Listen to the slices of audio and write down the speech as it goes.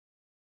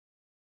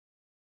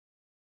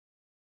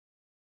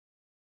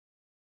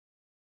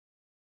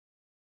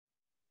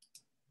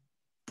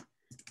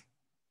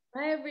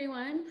Hi,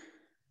 everyone.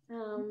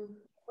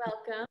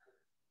 Welcome.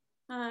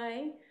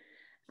 Hi.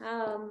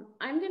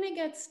 I'm going to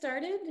get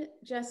started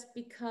just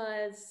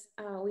because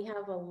we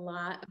have a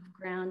lot of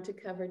ground to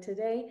cover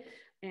today.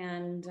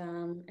 And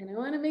I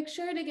want to make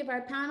sure to give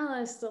our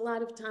panelists a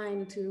lot of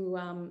time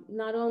to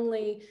not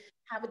only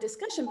have a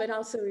discussion, but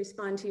also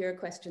respond to your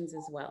questions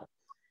as well.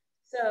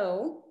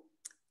 So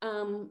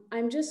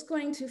I'm just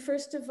going to,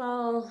 first of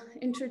all,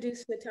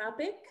 introduce the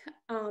topic.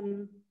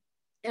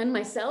 And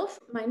myself.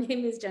 My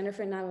name is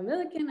Jennifer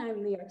Namamilikan.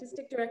 I'm the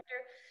Artistic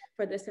Director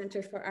for the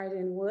Center for Art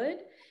in Wood.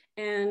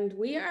 And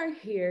we are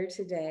here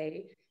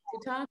today to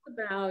talk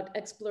about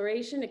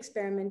exploration,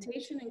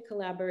 experimentation, and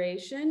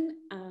collaboration,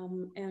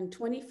 and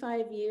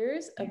 25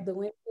 years of the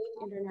Windgate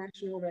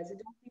International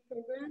Residency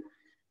Program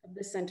of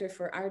the Center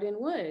for Art in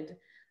Wood.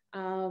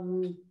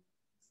 I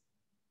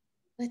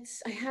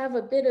have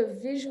a bit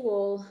of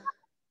visual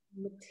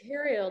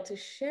material to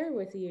share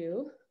with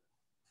you.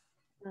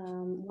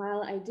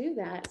 While I do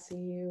that, so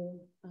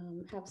you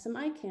have some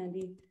eye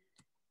candy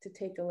to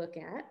take a look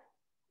at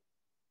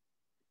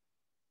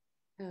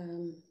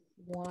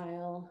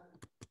while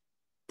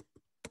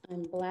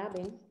I'm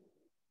blabbing.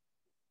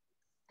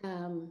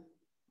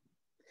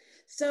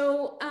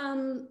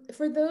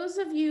 For those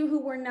of you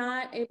who were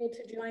not able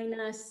to join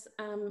us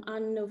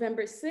on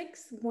November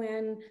 6th,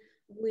 when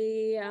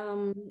we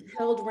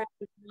held round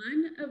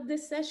one of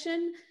this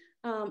session,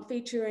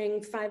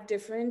 featuring 5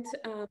 different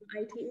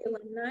ITE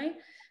alumni.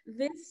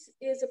 This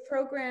is a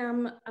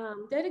program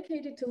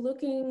dedicated to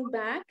looking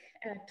back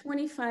at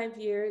 25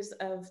 years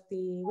of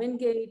the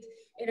Windgate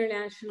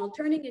International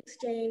Turning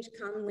Exchange,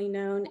 commonly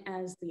known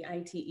as the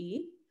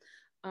ITE.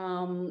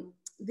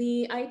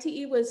 The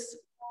ITE was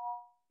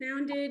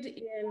founded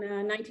in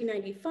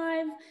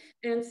 1995,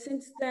 and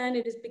since then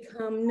it has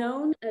become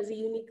known as a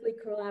uniquely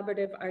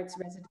collaborative arts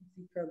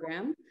residency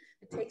program.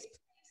 It takes place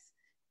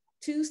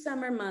 2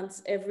 summer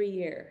months every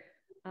year.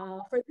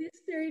 For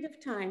this period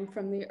of time,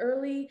 from the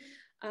early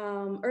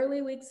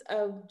weeks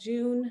of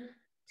June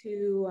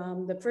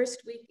to the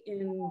first week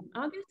in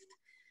August,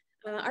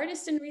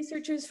 artists and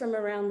researchers from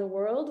around the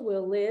world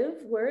will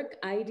live, work,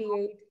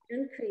 ideate,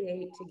 and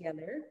create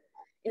together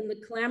in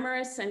the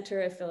clamorous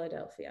center of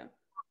Philadelphia.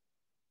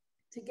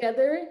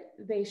 Together,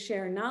 they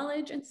share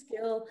knowledge and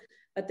skill,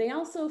 but they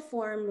also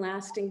form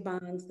lasting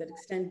bonds that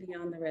extend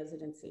beyond the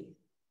residency.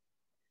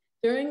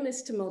 During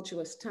this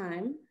tumultuous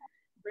time,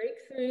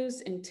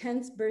 breakthroughs,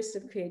 intense bursts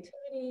of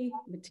creativity,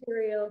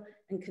 material,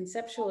 and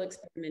conceptual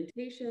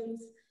experimentations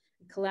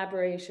and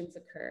collaborations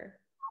occur.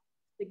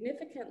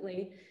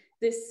 Significantly,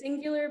 this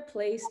singular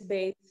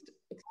place-based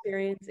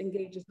experience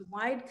engages a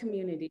wide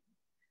community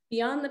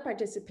beyond the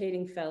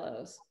participating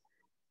fellows.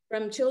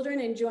 From children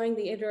enjoying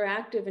the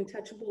interactive and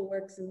touchable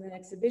works in the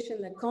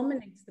exhibition that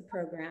culminates the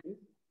program,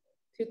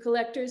 to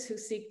collectors who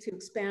seek to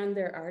expand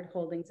their art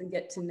holdings and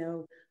get to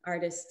know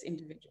artists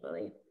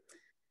individually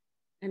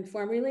and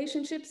form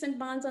relationships and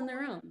bonds on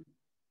their own.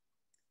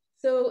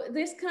 So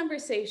this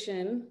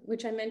conversation,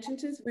 which I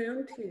mentioned is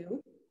round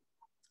 2,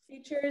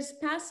 features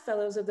past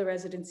fellows of the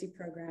residency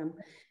program,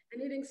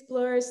 and it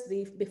explores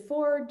the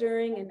before,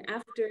 during, and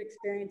after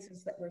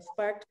experiences that were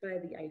sparked by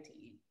the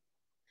ITE.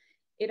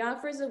 It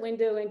offers a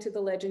window into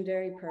the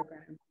legendary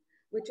program,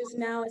 which is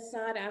now a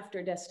sought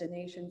after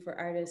destination for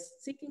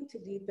artists seeking to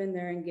deepen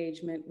their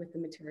engagement with the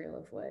material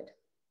of wood.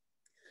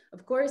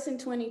 Of course, in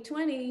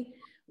 2020,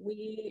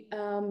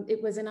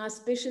 it was an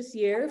auspicious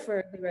year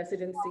for the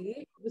residency.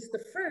 It was the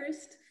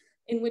first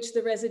in which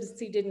the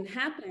residency didn't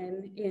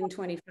happen in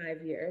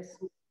 25 years.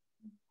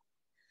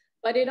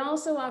 But it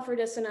also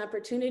offered us an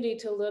opportunity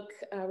to look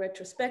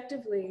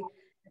retrospectively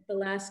at the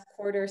last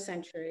quarter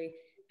century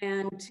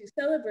and to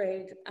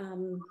celebrate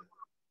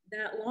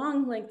that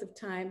long length of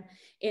time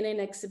in an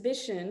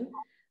exhibition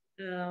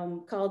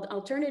called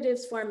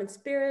Alternatives, Form and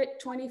Spirit,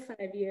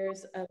 25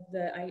 Years of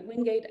the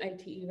Windgate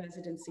ITE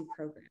Residency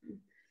Program.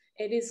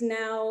 It is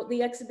now,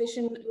 the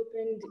exhibition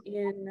opened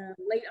in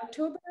late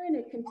October and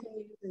it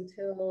continues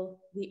until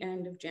the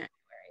end of January.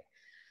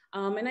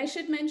 And I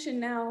should mention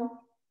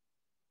now,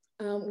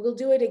 we'll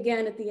do it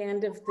again at the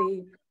end of the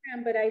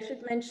program, but I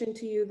should mention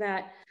to you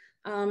that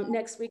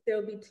next week there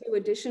will be 2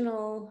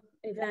 additional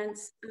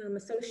events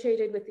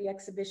associated with the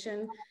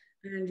exhibition,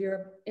 and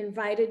you're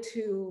invited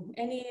to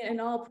any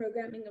and all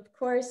programming, of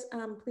course.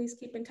 Please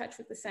keep in touch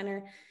with the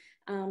center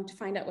to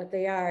find out what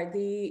they are.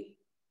 The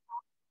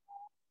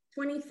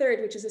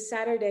 23rd, which is a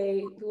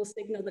Saturday, will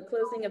signal the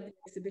closing of the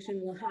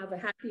exhibition. We'll have a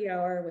happy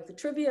hour with a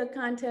trivia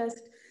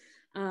contest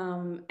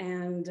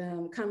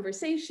and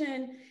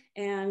conversation.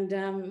 And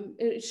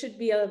it should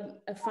be a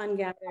fun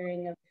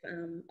gathering of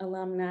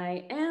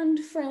alumni and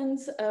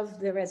friends of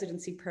the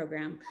residency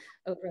program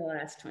over the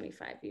last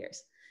 25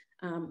 years.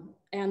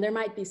 And there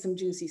might be some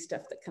juicy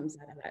stuff that comes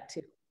out of that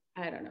too.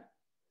 I don't know.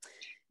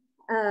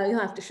 You'll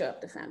have to show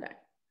up to find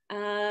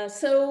out.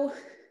 So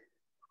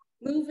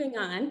moving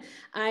on,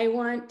 I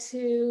want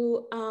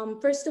to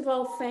first of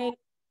all thank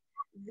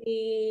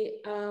the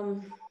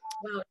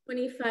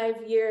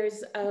 25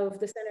 years of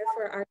the Center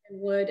for Art in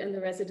Wood and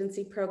the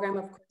residency program,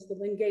 of course, the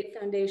Windgate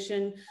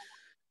Foundation,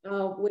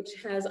 which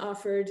has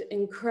offered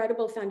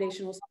incredible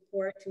foundational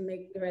support to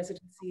make the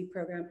residency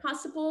program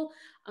possible.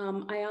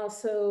 I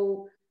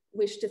also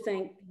wish to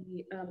thank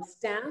the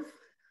staff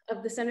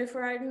of the Center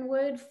for Art and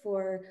Wood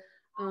for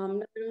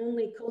not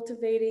only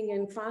cultivating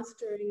and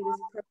fostering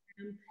this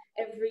program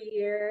every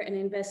year and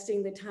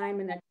investing the time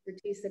and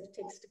expertise that it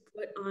takes to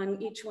put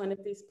on each one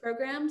of these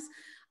programs,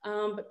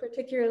 but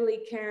particularly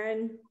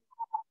Karen,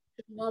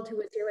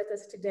 who is here with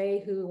us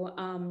today, who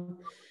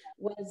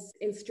was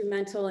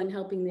instrumental in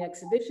helping the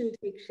exhibition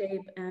take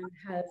shape and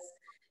has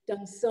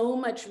done so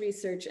much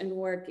research and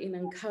work in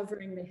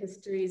uncovering the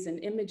histories and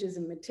images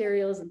and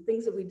materials and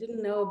things that we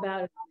didn't know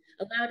about,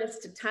 allowed us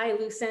to tie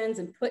loose ends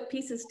and put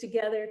pieces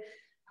together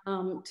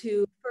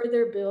to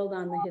further build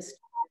on the history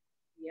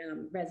of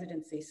the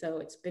residency. So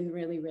it's been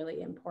really,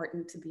 really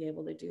important to be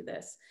able to do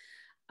this.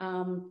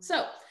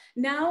 So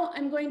now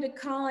I'm going to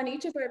call on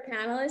each of our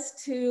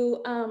panelists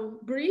to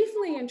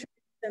briefly introduce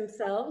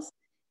themselves,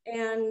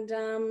 and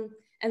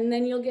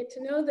then you'll get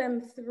to know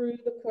them through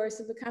the course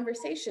of the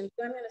conversation.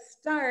 So I'm going to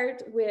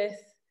start with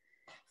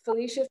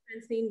Felicia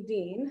Francine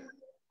Dean.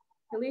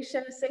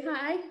 Felicia, say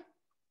hi.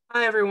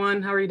 Hi,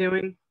 everyone. How are you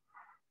doing?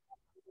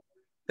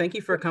 Thank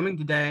you for coming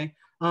today.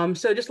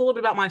 So just a little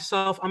bit about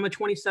myself. I'm a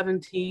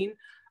 2017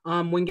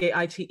 Windgate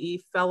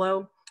ITE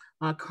fellow.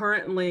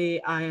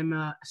 Currently, I am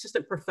an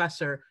assistant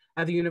professor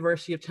at the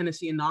University of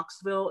Tennessee in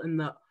Knoxville in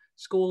the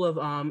School of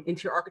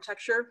Interior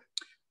Architecture.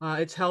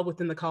 It's held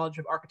within the College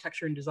of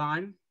Architecture and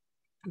Design.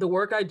 The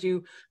work I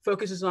do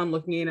focuses on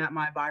looking at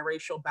my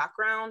biracial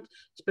background,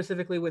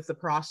 specifically with the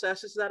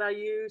processes that I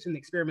use and the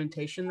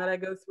experimentation that I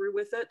go through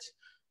with it.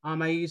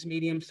 I use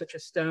mediums such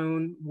as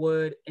stone,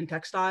 wood, and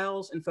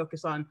textiles, and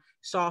focus on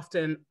soft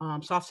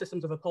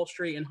systems of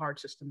upholstery and hard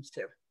systems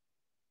too.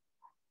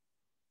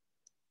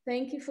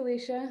 Thank you,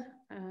 Felicia.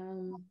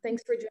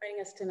 Thanks for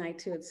joining us tonight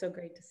too. It's so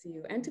great to see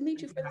you and to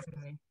meet you.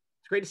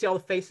 It's great to see all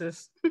the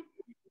faces.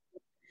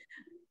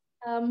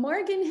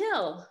 Morgan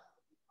Hill.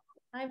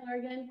 Hi,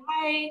 Morgan.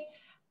 Hi.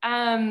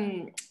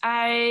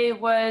 I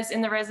was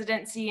in the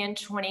residency in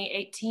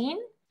 2018,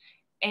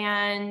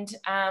 and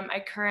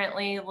I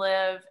currently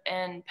live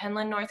in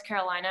Penland, North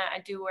Carolina. I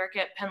do work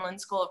at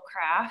Penland School of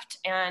Craft,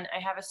 and I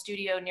have a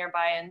studio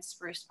nearby in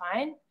Spruce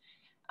Pine.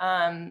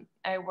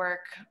 I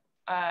work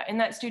in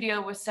that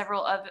studio with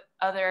several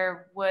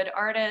other wood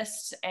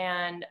artists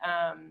and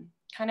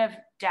kind of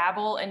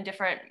dabble in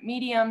different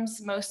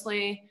mediums,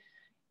 mostly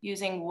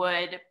using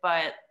wood,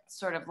 but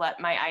sort of let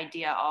my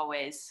idea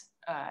always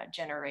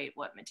generate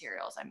what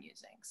materials I'm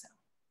using. So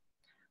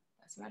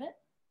that's about it.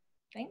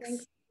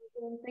 Thanks.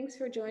 Thanks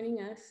for joining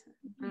us.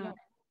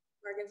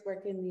 Morgan's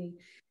work in the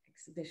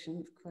exhibition,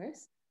 of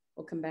course.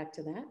 We'll come back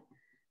to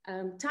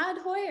that. Todd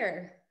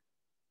Hoyer.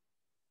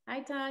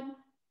 Hi, Todd.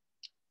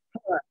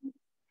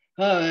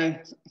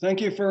 Hi,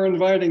 thank you for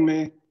inviting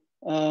me.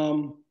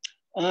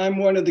 I'm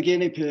one of the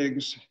guinea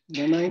pigs,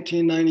 the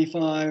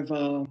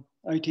 1995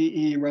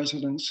 ITE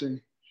residency.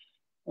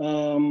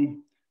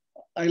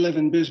 I live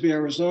in Bisbee,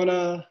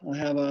 Arizona. I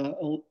have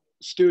a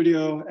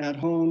studio at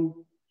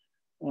home.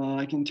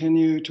 I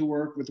continue to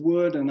work with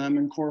wood, and I'm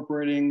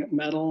incorporating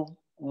metal,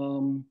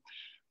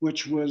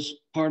 which was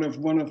part of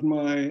one of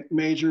my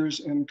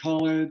majors in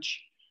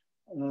college.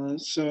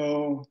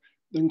 So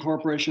the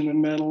incorporation of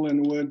metal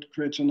and wood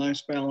creates a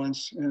nice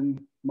balance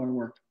in my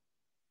work.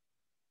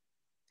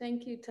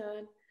 Thank you,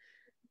 Todd.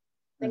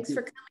 Thanks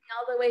for coming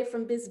all the way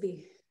from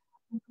Bisbee.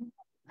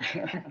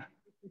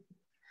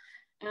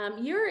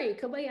 Yuri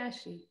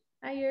Kobayashi.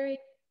 Hi, Yuri.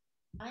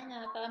 Hi,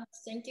 Nata.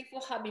 Thank you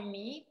for having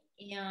me.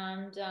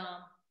 And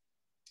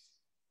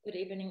good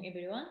evening,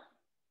 everyone.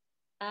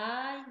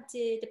 I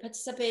did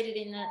participated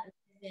in a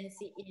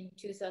residency in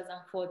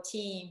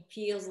 2014.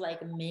 Feels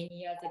like many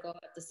years ago.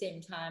 At the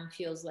same time,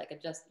 feels like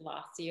just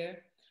last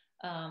year.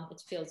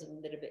 It feels a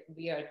little bit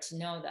weird to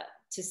know that,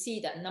 to see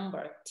that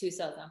number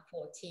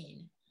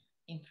 2014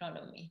 in front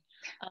of me.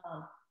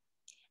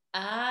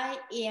 I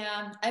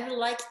would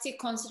like to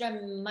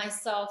consider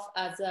myself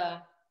as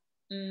a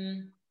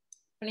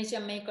furniture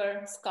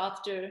maker,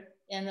 sculptor,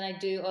 and then I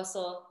do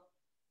also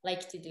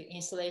like to do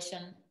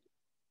installation,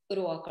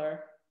 woodworker,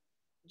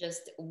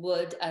 just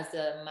wood as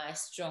my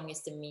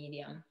strongest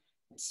medium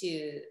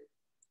to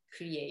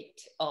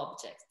create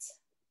objects.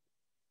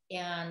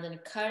 And then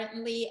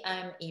currently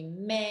I'm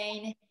in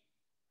Maine,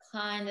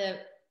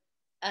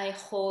 I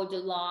hold a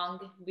long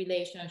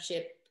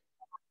relationship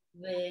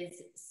with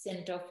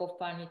Center for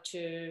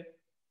Furniture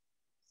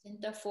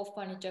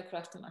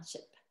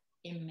Craftsmanship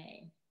in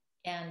Maine.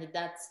 And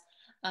that's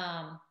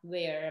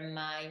where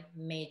my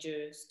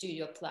major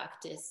studio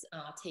practice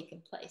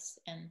taking place.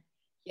 And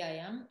here I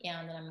am,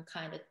 and I'm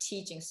kind of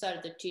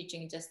started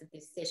teaching just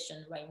this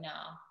session right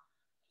now.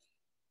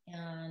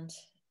 And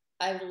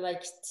I would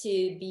like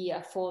to be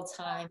a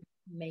full-time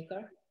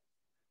maker.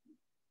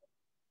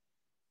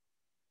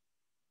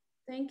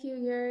 Thank you,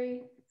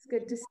 Yuri. It's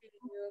good to see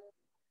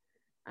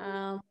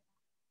you.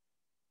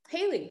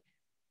 Haley,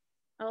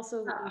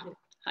 also.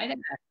 Hi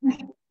there.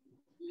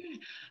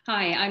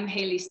 Hi, I'm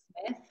Haley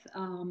Smith.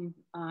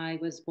 I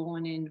was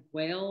born in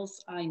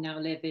Wales. I now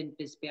live in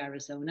Bisbee,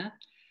 Arizona.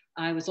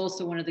 I was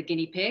also one of the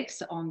guinea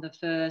pigs on the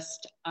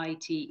first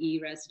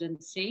ITE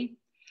residency.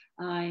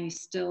 I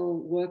still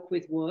work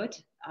with wood.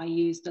 I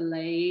used a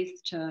lathe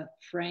to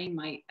frame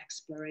my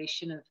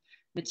exploration of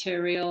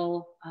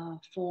material,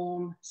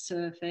 form,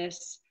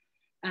 surface.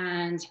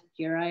 And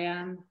here I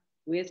am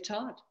with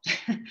Todd,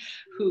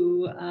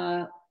 who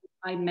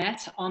I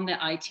met on the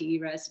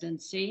ITE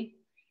residency.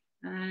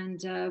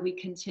 And we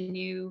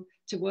continue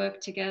to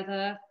work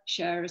together,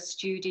 share a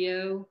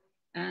studio,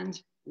 and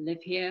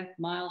live here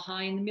mile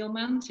high in the Mule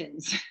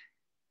Mountains.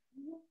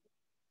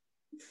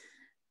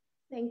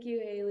 Thank you,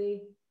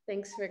 Haley.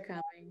 Thanks for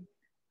coming.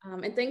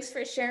 And thanks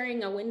for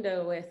sharing a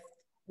window with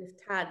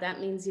Todd. That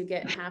means you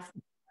get half.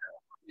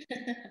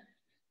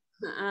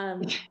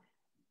 And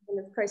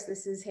of course,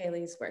 this is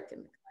Haley's work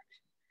in the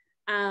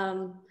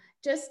collection.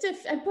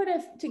 I put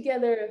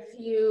together a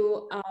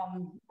few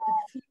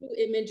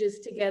images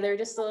together,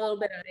 just a little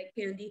bit of eye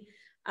candy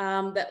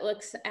that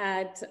looks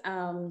at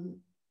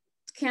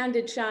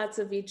candid shots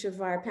of each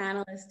of our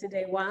panelists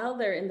today while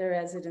they're in their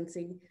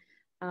residency,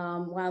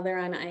 while they're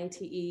on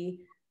ITE.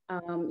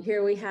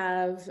 Here we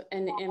have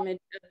an image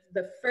of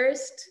the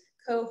first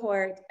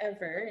cohort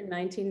ever in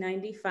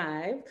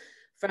 1995.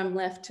 From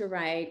left to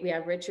right, we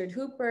have Richard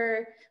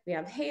Hooper, we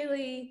have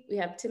Haley, we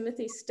have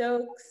Timothy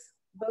Stokes,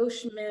 Bo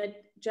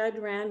Schmidt, Judd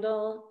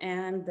Randall,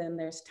 and then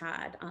there's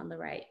Todd on the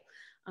right.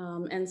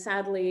 And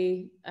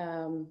sadly,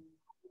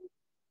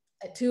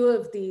 two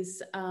of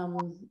these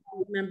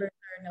members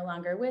are no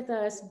longer with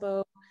us,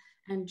 Bo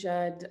and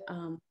Judd.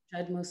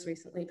 Judd most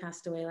recently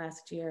passed away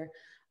last year.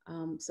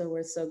 So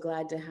we're so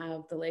glad to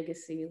have the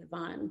legacy live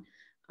on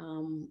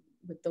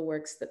with the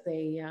works that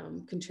they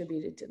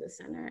contributed to the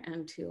center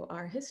and to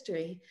our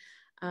history.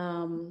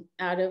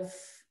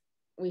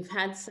 We've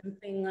had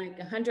something like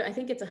 100, I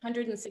think it's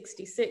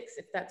 166,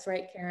 if that's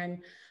right,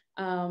 Karen,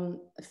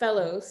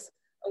 fellows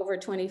over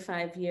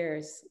 25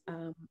 years.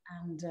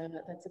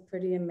 That's a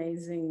pretty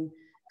amazing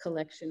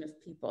collection of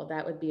people.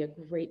 That would be a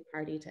great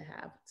party to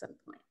have at some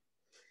point.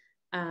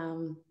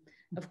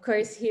 Of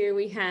course, here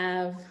we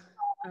have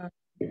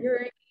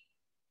Yuri,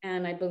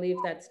 and I believe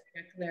that's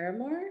Jack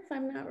Larimore, if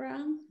I'm not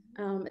wrong.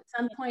 At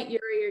some point,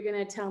 Yuri, you're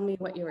going to tell me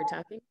what you were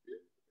talking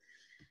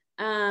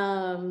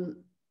about.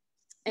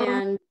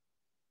 And,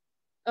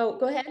 oh,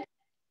 go ahead.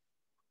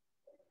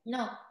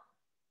 No.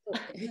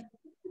 Okay.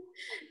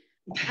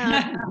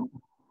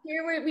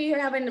 Here we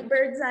have a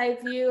bird's eye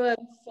view of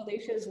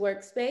Felicia's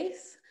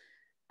workspace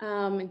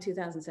in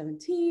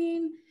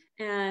 2017.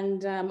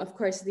 And of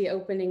course, the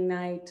opening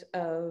night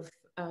of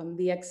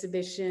the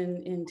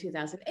exhibition in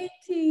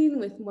 2018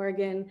 with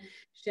Morgan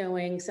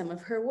showing some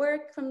of her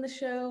work from the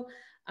show.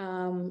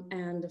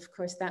 And of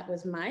course, that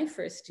was my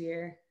first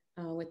year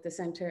with the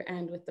center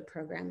and with the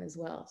program as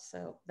well.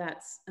 So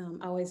that's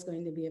always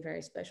going to be a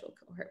very special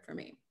cohort for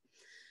me.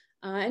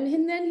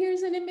 And then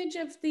here's an image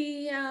of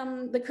the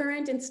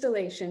current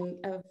installation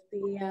of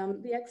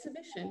the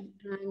exhibition.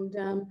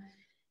 And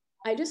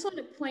I just want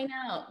to point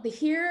out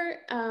here,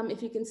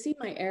 if you can see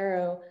my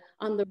arrow,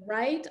 on the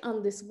right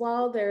on this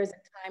wall, there is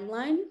a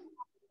timeline.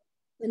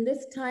 And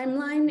this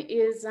timeline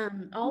is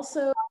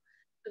also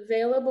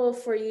available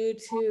for you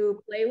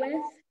to play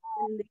with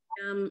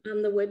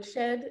on the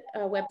Woodshed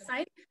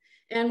website.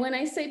 And when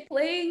I say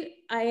play,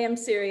 I am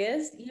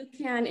serious. You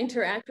can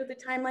interact with the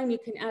timeline. You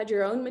can add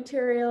your own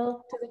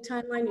material to the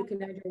timeline. You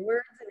can add your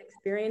words and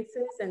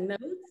experiences and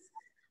notes.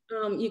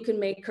 You can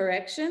make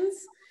corrections,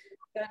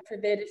 God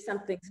forbid if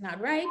something's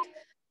not right.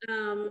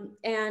 You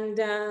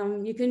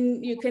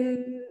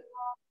can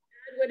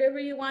add whatever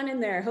you want in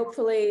there.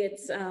 Hopefully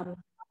it's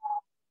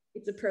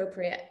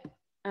appropriate.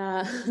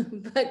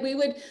 But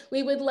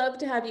we would love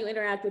to have you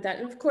interact with that.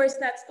 And of course,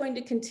 that's going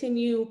to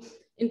continue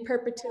in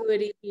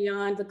perpetuity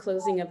beyond the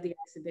closing of the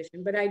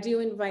exhibition. But I do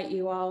invite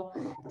you all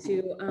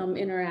to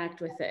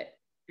interact with it.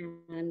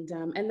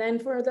 And then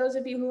for those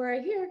of you who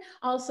are here,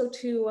 also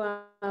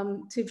to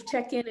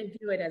check in and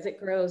view it as it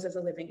grows as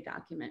a living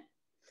document.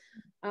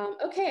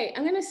 Okay,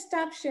 I'm gonna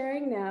stop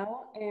sharing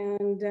now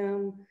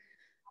and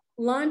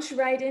launch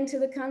right into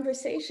the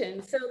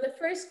conversation. So the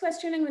first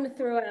question I'm gonna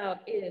throw out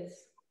is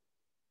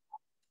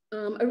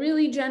a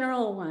really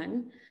general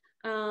one.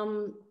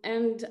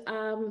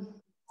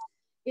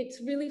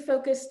 It's really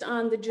focused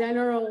on the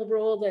general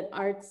role that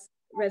arts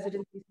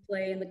residencies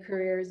play in the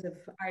careers of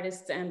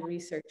artists and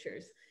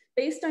researchers.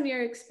 Based on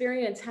your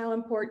experience, how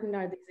important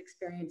are these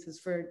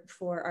experiences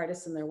for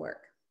artists and their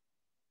work?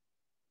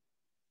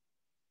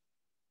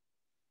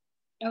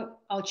 Oh,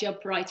 I'll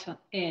jump right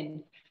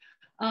in.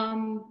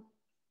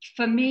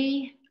 For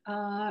me,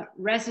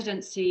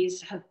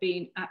 residencies have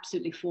been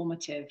absolutely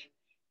formative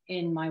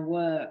in my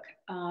work.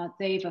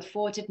 They've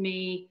afforded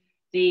me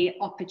the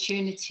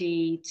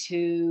opportunity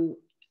to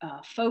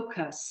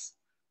focus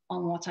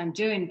on what I'm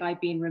doing by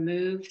being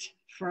removed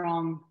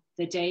from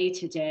the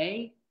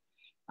day-to-day.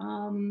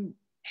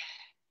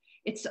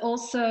 It's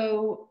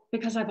also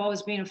because I've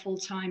always been a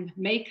full-time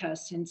maker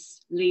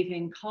since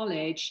leaving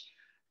college.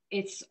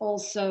 it's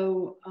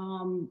also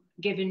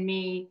given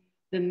me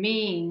the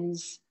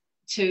means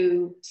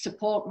to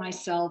support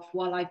myself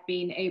while I've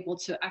been able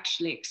to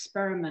actually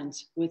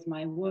experiment with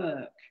my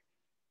work.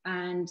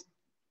 And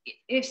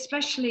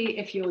especially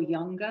if you're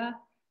younger,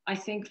 I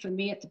think for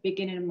me at the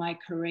beginning of my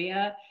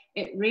career,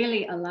 it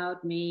really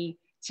allowed me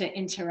to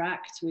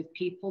interact with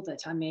people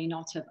that I may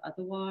not have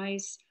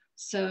otherwise.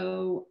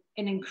 So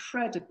an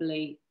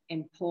incredibly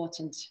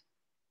important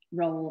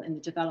role in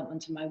the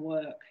development of my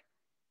work.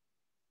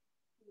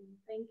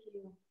 Thank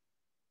you.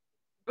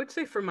 I would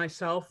say for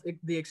myself,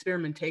 the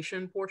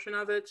experimentation portion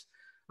of it,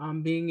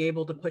 being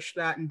able to push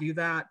that and do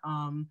that,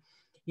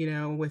 you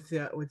know, with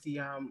the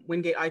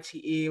Windgate ITE,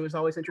 it was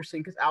always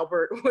interesting because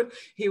Albert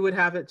would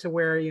have it to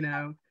where, you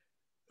know,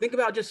 think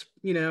about just,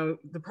 you know,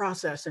 the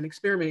process and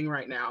experimenting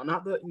right now,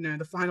 not the, you know,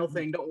 the final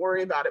thing, don't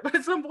worry about it. But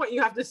at some point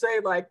you have to say,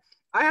 like,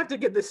 I have to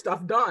get this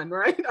stuff done,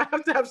 right? I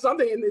have to have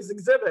something in this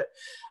exhibit.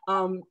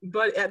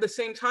 But at the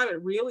same time,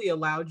 it really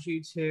allowed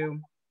you to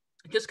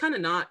just kind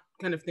of not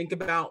kind of think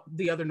about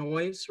the other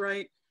noise,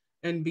 right?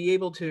 And be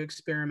able to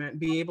experiment,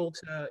 be able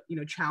to, you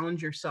know,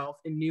 challenge yourself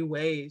in new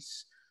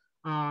ways.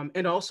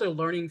 And also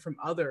learning from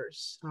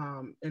others.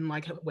 And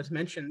like was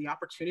mentioned, the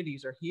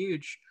opportunities are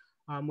huge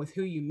with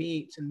who you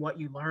meet and what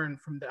you learn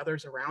from the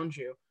others around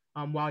you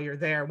while you're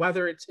there,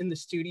 whether it's in the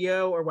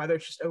studio or whether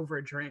it's just over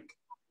a drink.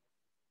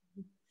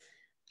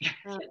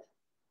 I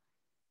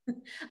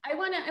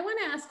want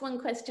to ask one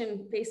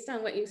question based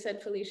on what you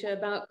said, Felicia,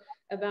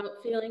 about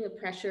feeling the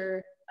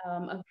pressure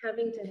of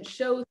having to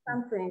show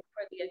something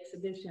for the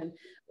exhibition.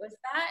 Was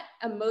that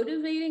a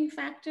motivating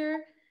factor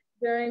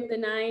during the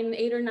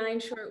 8 or 9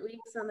 short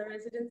weeks on the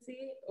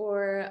residency,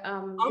 or I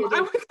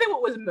would say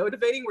what was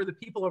motivating were the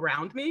people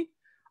around me,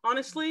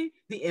 honestly,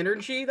 the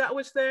energy that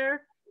was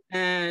there.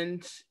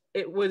 And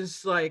it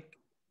was like,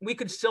 we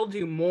could still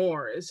do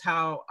more is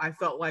how I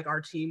felt like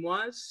our team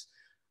was.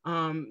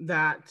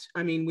 That,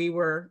 I mean, we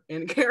were,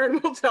 and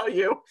Karen will tell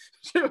you,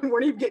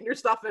 when you getting your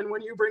stuff in,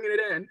 when you bringing it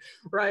in,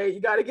 right?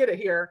 You got to get it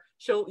here.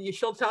 She'll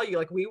tell you,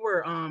 like, we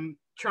were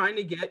trying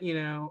to get, you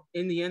know,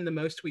 in the end, the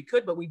most we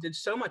could, but we did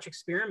so much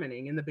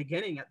experimenting in the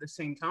beginning at the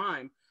same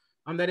time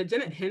that it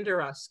didn't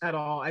hinder us at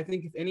all. I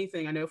think if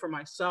anything, I know for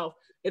myself,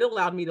 it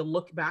allowed me to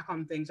look back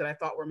on things that I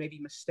thought were maybe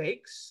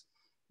mistakes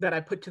that I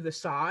put to the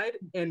side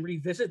and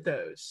revisit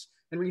those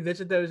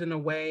in a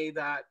way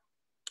that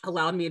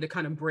allowed me to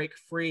kind of break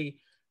free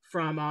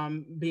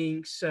from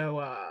being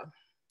so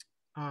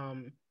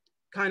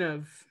kind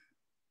of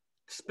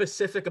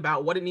specific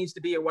about what it needs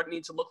to be or what it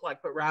needs to look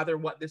like, but rather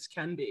what this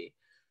can be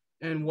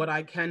and what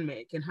I can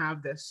make and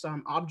have this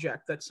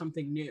object that's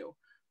something new.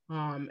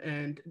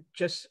 And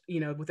just,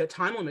 you know, with a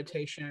time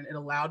limitation, it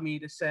allowed me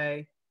to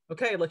say,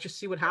 okay, let's just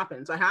see what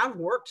happens. I have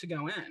work to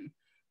go in,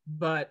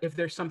 but if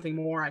there's something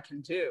more I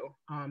can do,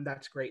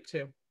 that's great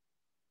too.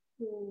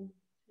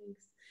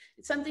 Thanks.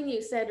 Something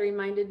you said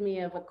reminded me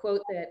of a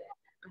quote that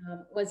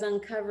was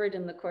uncovered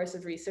in the course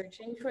of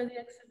researching for the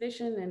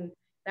exhibition, and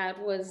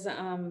that was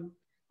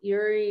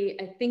Yuri.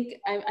 I think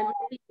I'm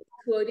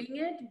quoting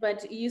it,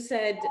 but you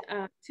said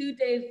 2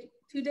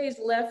 days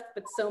left,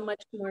 but so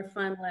much more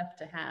fun left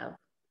to have.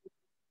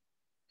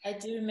 I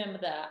do remember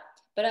that,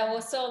 but I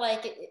also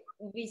like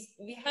we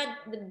had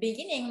the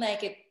beginning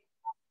like it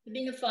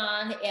being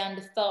fun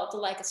and felt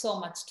like so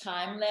much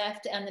time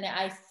left, and then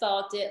I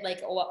felt it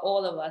like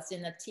all of us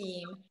in the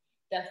team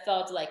that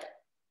felt like,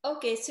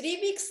 okay, 3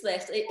 weeks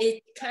left.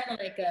 It kind of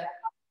like a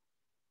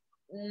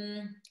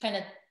kind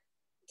of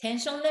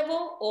tension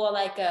level or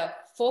like a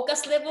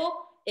focus level.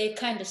 It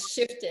kind of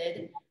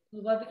shifted.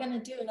 What we're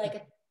gonna do?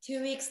 Like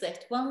 2 weeks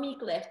left, 1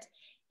 week left,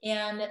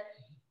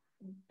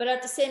 but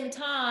at the same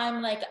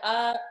time, like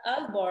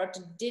Albert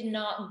did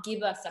not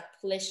give us a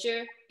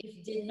pleasure.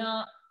 It did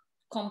not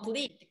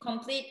complete.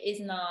 Complete is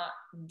not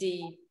the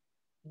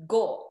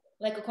goal.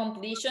 Like a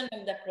completion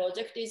of the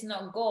project is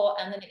not goal.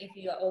 And then if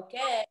you are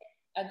okay,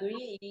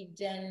 agree,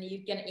 then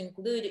you can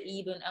include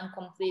even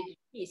uncompleted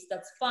piece.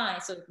 That's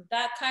fine. So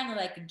that kind of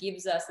like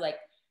gives us like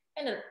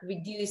kind of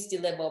reduce the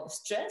level of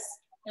stress.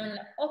 And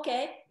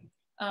okay,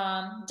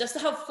 just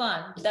have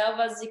fun. That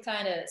was the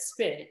kind of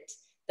spirit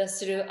that's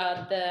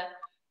throughout the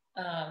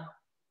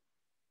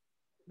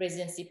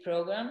residency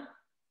program.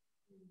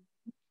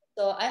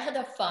 So I had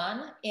a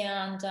fun,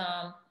 and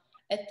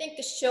I think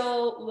the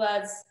show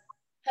was,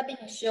 having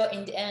a show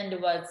in the end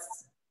was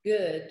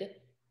good.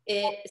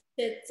 It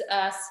sets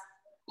us,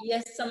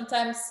 yes,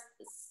 sometimes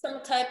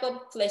some type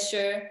of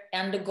pleasure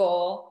and the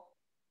goal,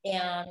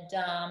 and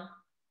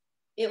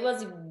it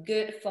was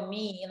good for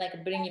me,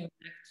 like bringing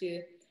back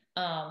to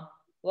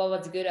what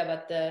was good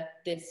about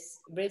this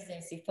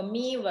residency for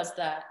me was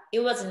that it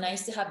was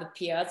nice to have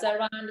peers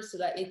around, so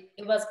that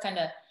it was kind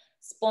of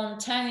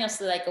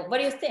spontaneous, like, what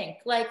do you think?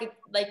 Like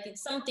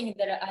it's something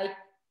that I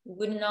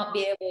would not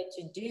be able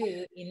to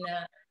do in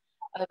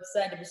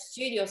outside of the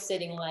studio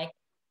setting like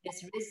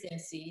this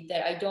residency,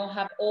 that I don't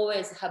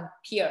always have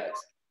peers.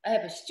 I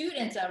have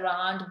students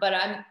around, but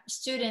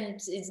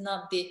students is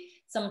not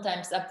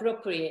sometimes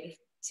appropriate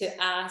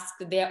to ask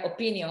their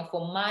opinion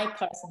for my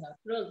personal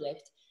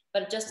project.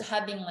 but just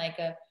having like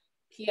a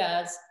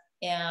peers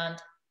and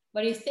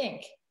what do you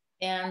think?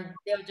 And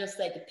they're just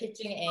like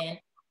pitching in.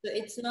 So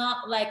it's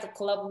not like a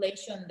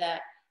collaboration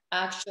that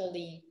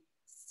actually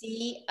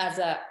see as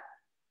a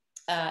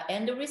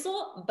end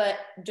result, but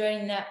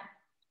during that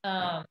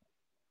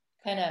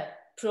kind of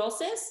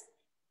process,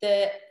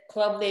 the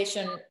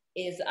collaboration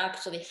is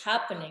actually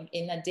happening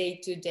in a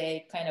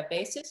day-to-day kind of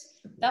basis.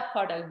 That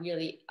part I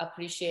really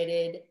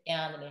appreciated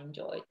and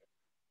enjoyed.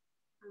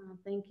 Oh,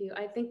 thank you.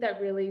 I think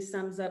that really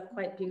sums up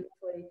quite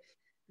beautifully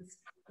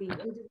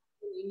the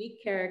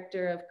unique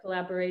character of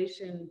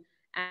collaboration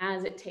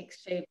as it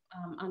takes shape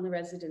on the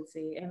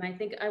residency. And I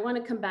think I want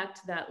to come back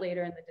to that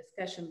later in the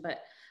discussion,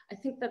 but I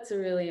think that's a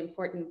really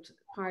important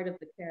part of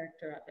the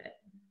character of it.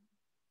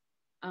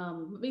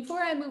 Before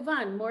I move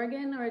on,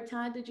 Morgan or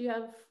Todd, did you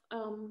have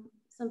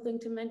something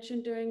to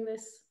mention during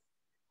this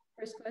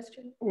first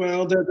question?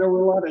 Well, there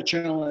were a lot of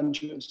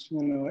challenges.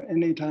 You know,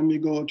 anytime you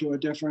go to a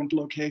different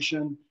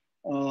location,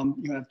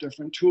 you have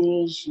different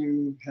tools,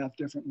 you have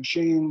different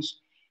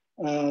machines.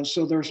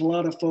 So there's a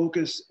lot of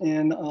focus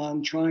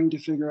on trying to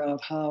figure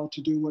out how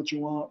to do what you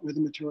want with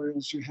the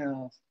materials you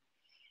have.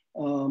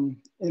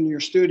 In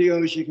your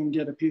studios, you can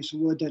get a piece of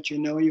wood that you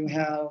know you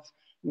have.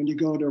 When you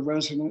go to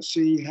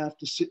residency, you have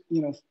to,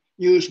 you know,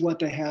 use what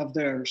they have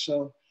there.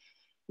 So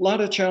a lot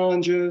of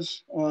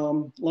challenges, a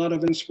lot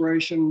of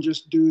inspiration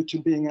just due to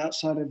being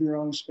outside of your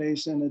own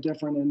space in a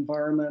different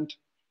environment.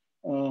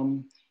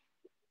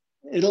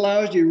 It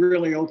allows you to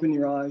really open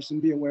your eyes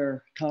and be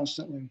aware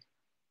constantly.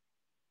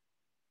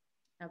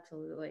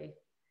 Absolutely.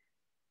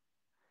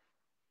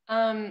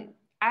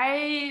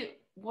 I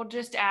will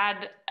just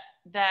add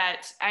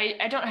that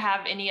I don't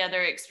have any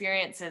other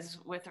experiences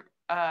with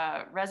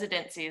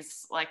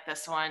residencies like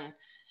this one.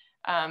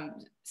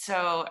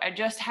 So I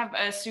just have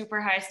a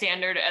super high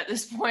standard at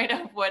this point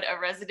of what a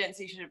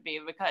residency should be,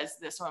 because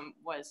this one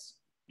was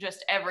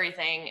just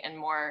everything and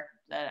more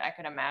that I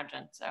could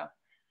imagine. So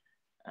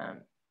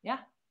yeah.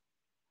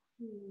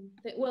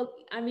 Well,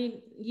 I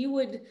mean,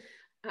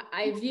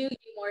 I view you,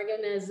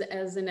 Morgan,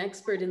 as an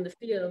expert in the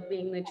field,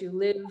 being that you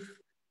live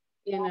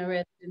in a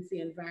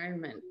residency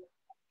environment.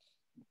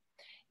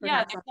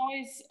 Yeah, there's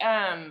always,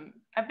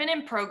 I've been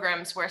in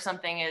programs where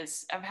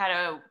I've had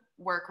a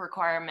work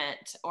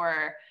requirement,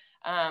 or,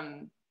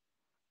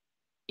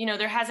 you know,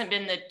 there hasn't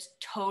been the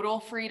total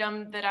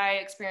freedom that I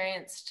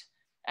experienced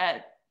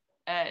at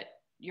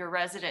your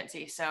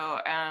residency. So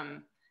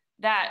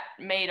that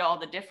made all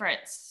the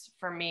difference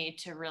for me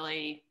to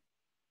really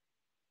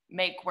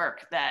make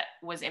work that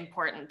was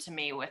important to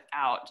me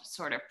without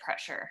sort of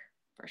pressure,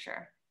 for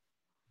sure.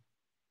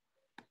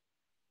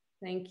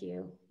 Thank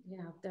you.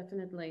 Yeah,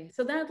 definitely.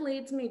 So that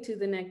leads me to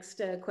the next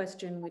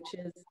question, which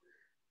is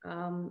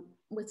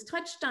was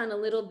touched on a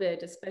little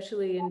bit,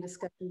 especially in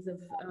discussions of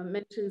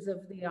mentions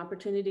of the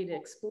opportunity to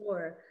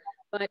explore.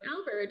 But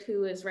Albert,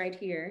 who is right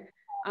here,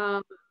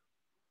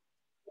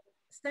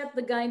 set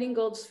the guiding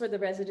goals for the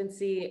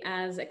residency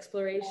as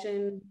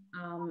exploration,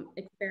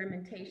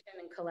 experimentation,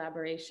 and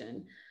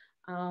collaboration.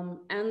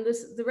 And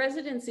the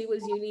residency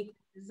was uniquely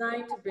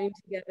designed to bring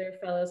together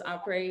fellows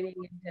operating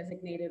in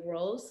designated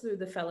roles through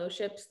the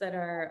fellowships that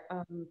are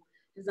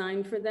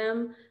designed for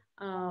them,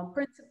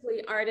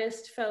 principally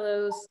artist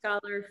fellows,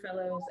 scholar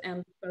fellows,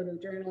 and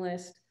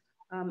photojournalist,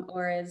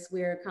 or as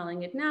we're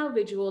calling it now,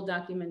 visual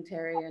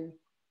documentarian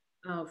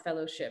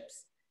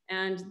fellowships.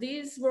 And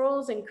these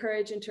roles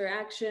encourage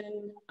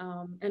interaction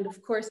and,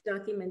 of course,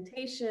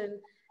 documentation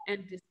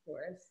and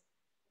discourse.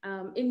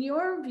 In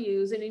your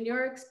views and in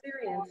your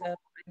experience of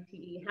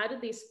ITE, how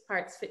did these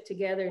parts fit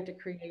together to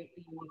create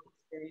the unique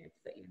experience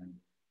that you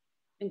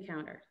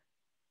encountered?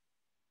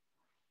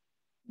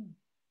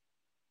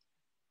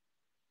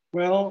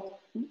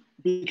 Well,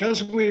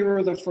 because we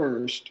were the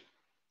first,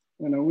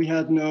 you know, we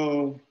had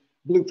no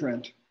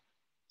blueprint.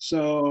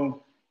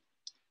 So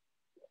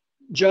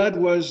Judd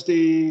was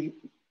the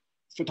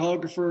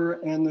photographer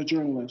and the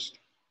journalist.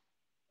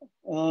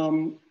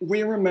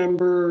 We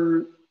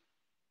remember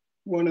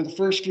one of the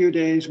first few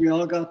days, we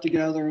all got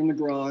together in the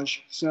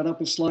garage, set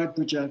up a slide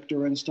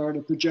projector, and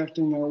started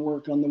projecting our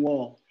work on the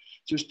wall,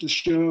 just to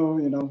show,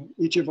 you know,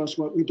 each of us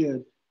what we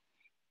did.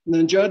 And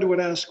then Judd would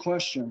ask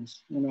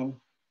questions, you know,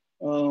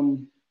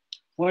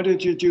 why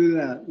did you do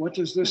that? What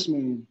does this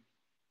mean?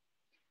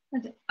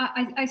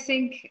 I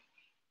think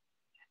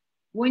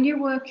when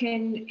you're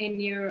working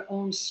in your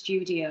own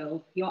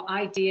studio, your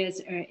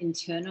ideas are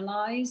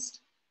internalized,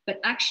 but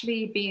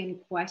actually being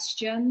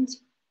questioned,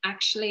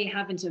 actually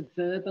having to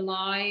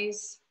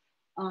verbalize,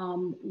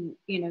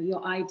 you know,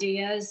 your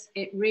ideas,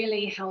 it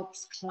really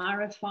helps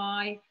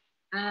clarify,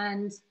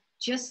 and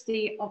just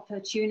the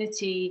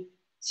opportunity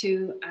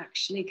to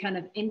actually kind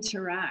of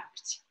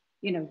interact,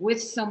 you know,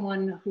 with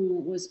someone who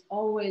was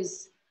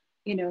always,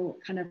 you know,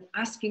 kind of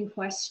asking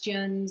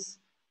questions,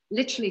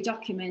 literally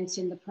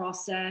documenting the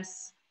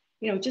process,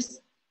 you know,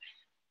 just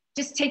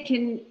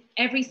taking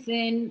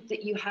everything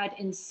that you had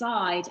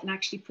inside and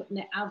actually putting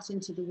it out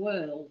into the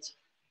world.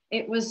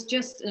 It was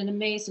just an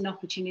amazing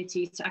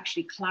opportunity to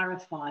actually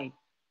clarify.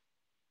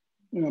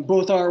 you know,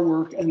 both our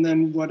work and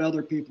then what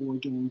other people were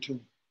doing too.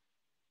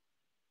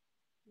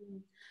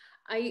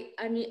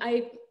 I mean,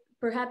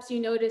 perhaps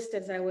you noticed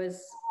as I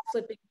was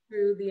flipping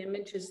through the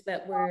images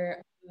that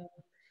were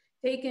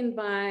taken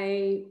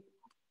by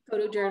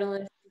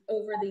photojournalists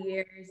over the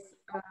years.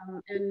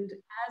 And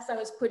as I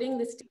was putting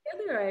this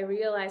together, I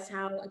realized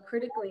how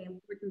critically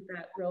important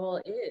that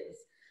role is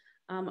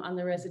on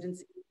the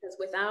residency, because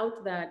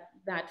without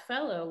that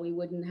fellow, we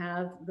wouldn't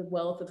have the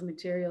wealth of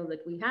material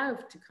that we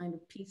have to kind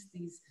of piece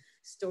these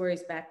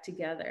stories back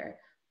together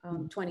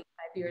 25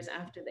 years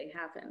after they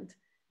happened.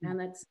 And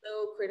that's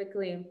so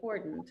critically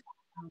important.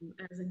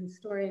 As a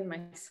historian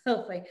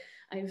myself,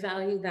 I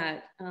value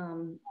that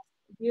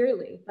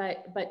dearly,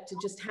 but to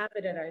just have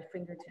it at our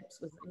fingertips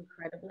was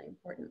incredibly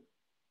important.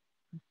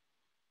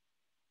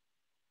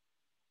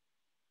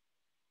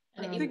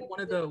 I think one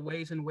of the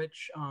ways in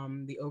which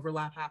the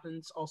overlap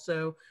happens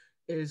also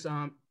is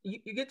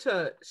you get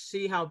to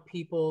see how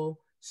people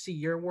see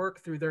your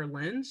work through their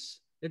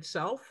lens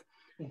itself.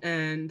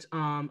 And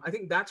I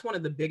think that's one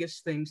of the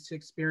biggest things to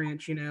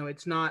experience. You know,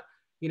 it's not,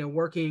 you know,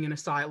 working in a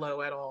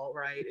silo at all,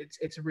 right?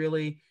 It's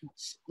really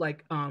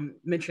like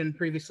mentioned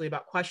previously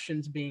about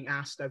questions being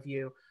asked of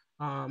you.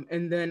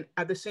 And then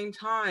at the same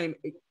time,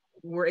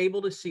 we're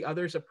able to see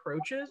others'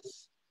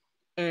 approaches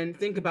and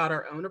think about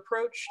our own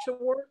approach to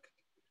work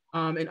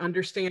and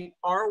understand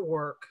our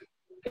work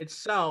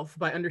itself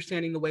by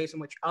understanding the ways in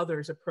which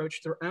others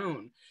approach their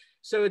own.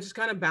 So it's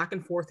kind of back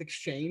and forth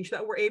exchange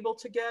that we're able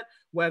to get,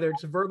 whether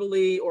it's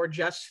verbally or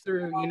just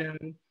through, you know,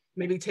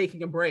 maybe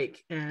taking a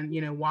break and,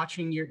 you know,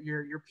 watching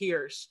your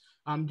peers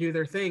do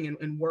their thing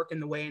and work in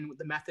the way and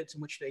the methods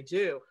in which they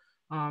do.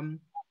 And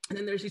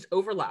then there's these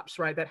overlaps,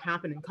 right, that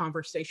happen in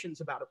conversations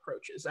about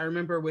approaches. I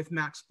remember with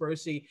Max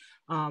Brosi,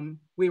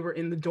 we were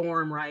in the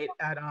dorm, right,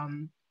 at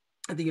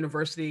the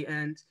university,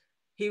 and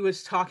he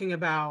was talking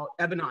about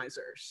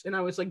ebonizers. And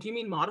I was like, do you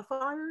mean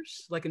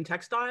modifiers, like in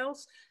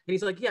textiles? And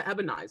he's like, yeah,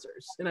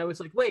 ebonizers. And I was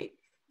like, wait,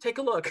 take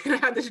a look. And I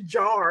had this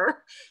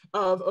jar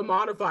of a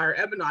modifier,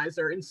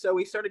 ebonizer. And so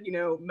we started, you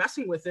know,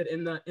 messing with it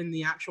in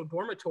the actual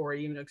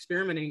dormitory, you know,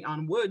 experimenting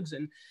on woods,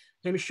 and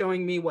him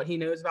showing me what he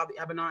knows about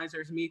the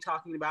ebonizers, me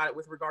talking about it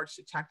with regards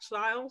to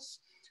textiles,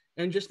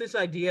 and just this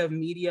idea of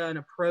media and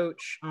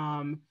approach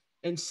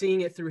and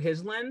seeing it through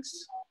his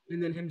lens,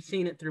 and then him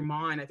seeing it through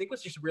mine, I think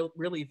was just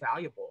really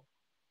valuable.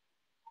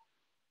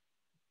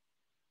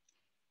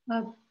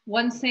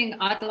 One thing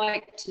I'd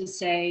like to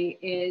say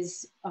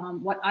is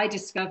what I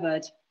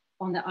discovered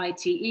on the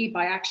ITE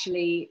by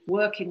actually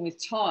working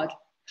with Todd,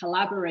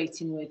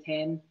 collaborating with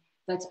him,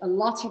 that a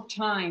lot of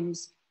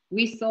times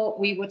we thought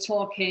we were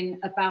talking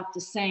about the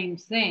same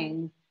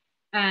thing,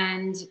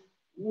 and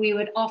we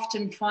would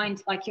often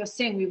find, like you're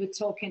saying, we were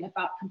talking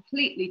about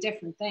completely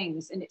different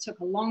things. And it took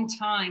a long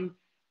time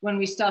when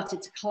we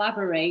started to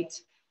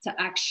collaborate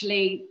to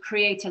actually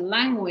create a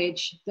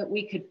language that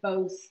we could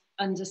both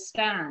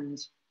understand.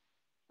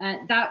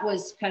 And that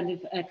was kind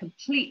of a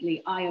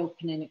completely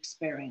eye-opening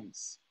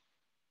experience.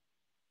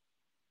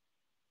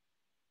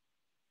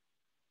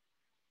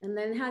 And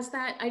then has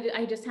that,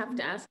 I just have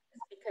to ask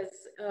this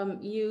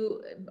because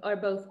you are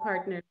both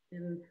partners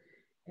in,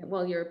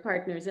 well, you're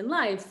partners in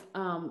life,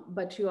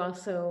 but you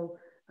also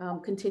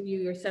continue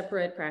your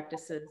separate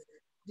practices.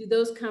 Do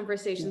those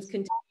conversations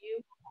continue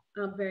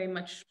very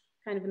much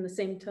kind of in the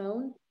same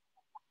tone?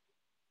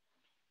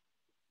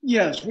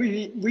 Yes,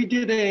 we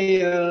did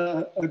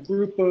a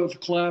group of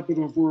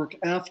collaborative work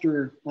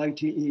after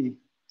ITE.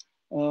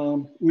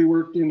 We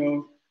worked, you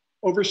know,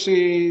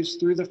 overseas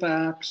through the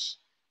fax.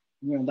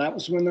 You know, that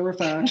was when there were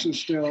faxes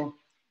still.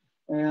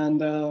 And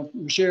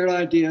we shared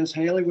ideas.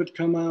 Haley would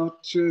come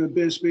out to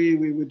Bisbee,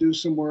 we would do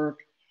some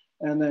work,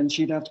 and then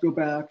she'd have to go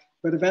back.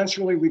 But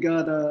eventually we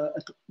got a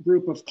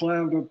group of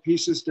collaborative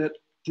pieces that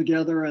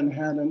together and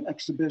had an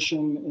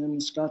exhibition in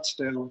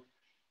Scottsdale.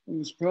 It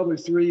was probably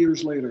 3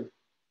 years later.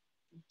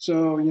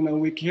 So, you know,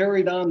 we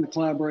carried on the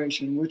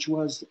collaboration, which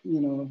was, you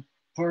know,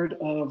 part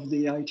of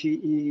the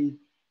ITE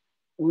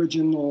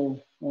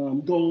original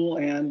goal,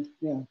 and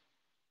yeah.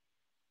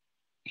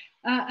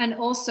 And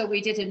also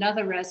we did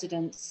another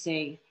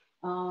residency.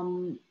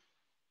 We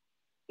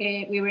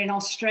were in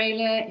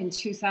Australia in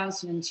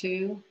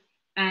 2002,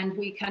 and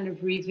we kind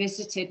of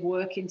revisited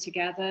working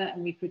together,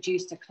 and we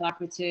produced a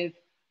collaborative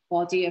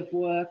body of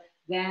work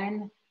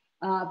then.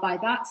 By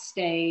that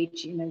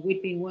stage, you know,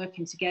 we'd been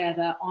working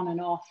together on and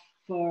off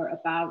for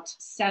about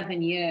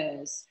 7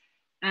 years.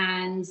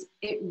 And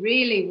it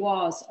really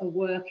was a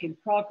work in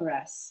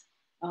progress,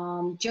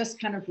 just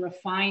kind of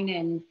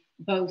refining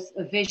both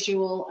a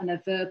visual and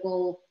a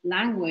verbal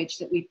language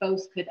that we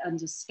both could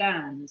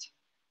understand.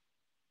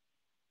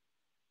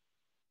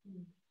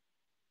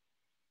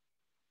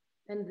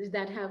 And did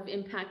that have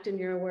impact in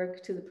your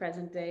work to the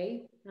present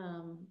day,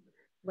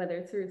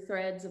 whether through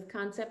threads of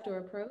concept or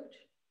approach?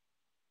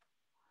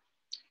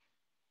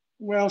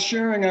 Well,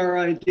 sharing our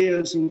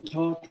ideas and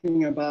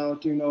talking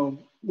about, you know,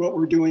 what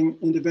we're doing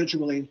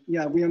individually,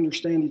 yeah, we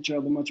understand each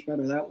other much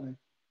better that way.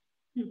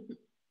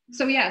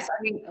 So yes,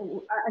 I mean,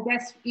 I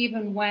guess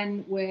even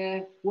when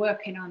we're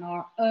working on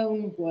our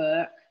own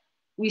work,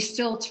 we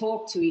still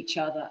talk to each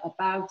other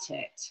about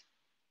it.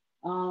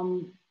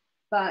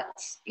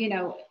 But, you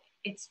know,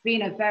 it's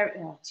been a very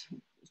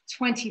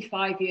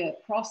 25-year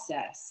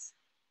process.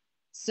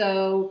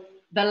 So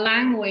the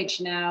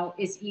language now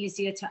is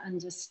easier to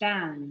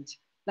understand.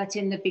 But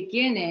in the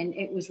beginning,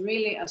 it was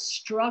really a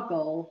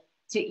struggle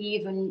to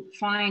even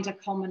find a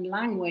common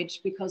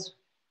language, because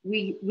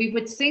we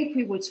would think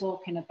we were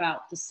talking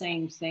about the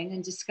same thing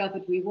and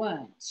discovered we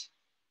weren't.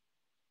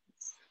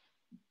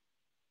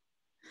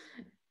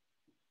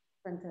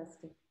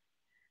 Fantastic.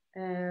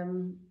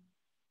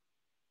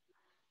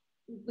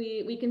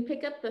 We can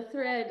pick up the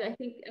thread. I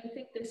think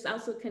this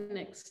also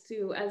connects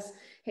to, as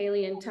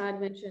Haley and Todd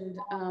mentioned,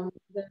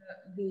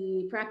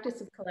 the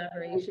practice of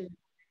collaboration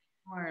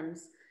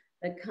forms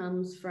that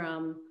comes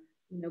from,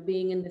 you know,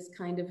 being in this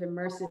kind of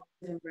immersive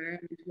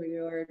environment where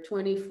you're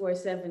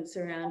 24/7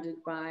 surrounded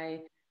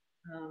by,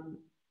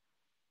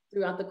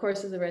 throughout the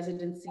course of the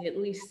residency, at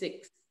least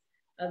 6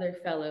 other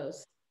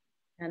fellows.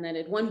 And then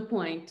at one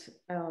point,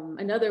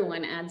 another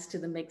one adds to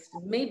the mix,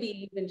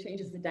 maybe even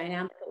changes the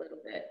dynamic a little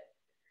bit.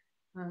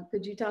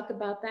 Could you talk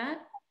about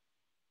that?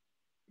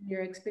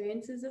 Your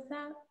experiences of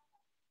that?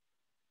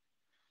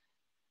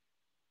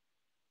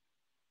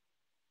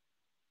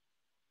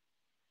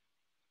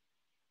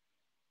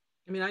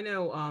 I mean, I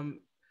know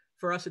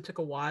for us, it took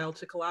a while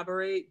to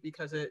collaborate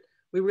because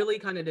we really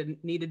kind of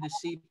needed to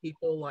see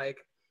people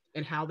like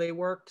and how they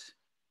worked,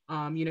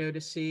 you know,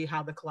 to see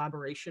how the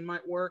collaboration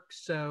might work.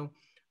 So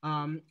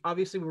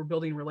obviously we were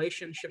building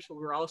relationships, but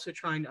we were also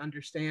trying to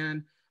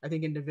understand, I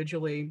think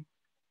individually,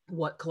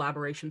 what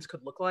collaborations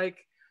could look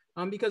like.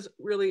 Because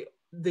really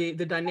the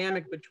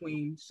dynamic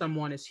between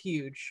someone is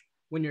huge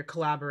when you're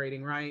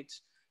collaborating, right?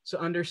 So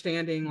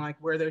understanding like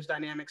where those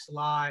dynamics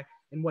lie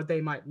and what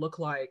they might look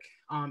like.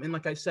 And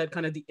like I said,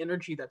 kind of the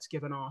energy that's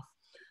given off.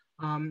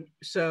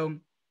 So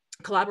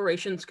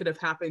collaborations could have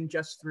happened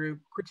just through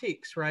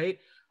critiques, right?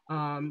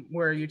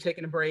 Where you're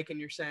taking a break and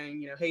you're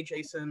saying, you know, hey,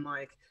 Jason,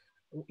 like,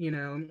 you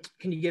know,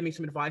 can you give me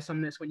some advice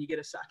on this when you get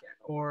a second?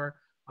 Or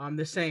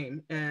the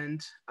same.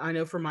 And I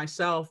know for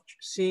myself,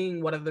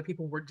 seeing what other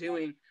people were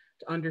doing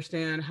to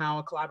understand how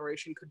a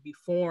collaboration could be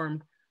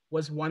formed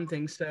was one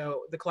thing.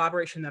 So the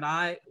collaboration that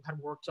I had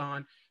worked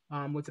on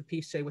with the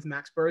piece, say with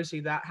Max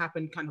Bursey, that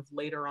happened kind of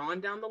later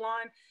on down the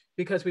line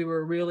because we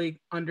were really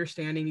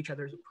understanding each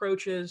other's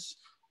approaches,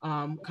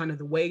 kind of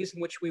the ways in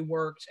which we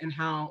worked, and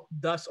how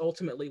thus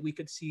ultimately we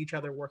could see each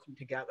other working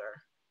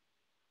together.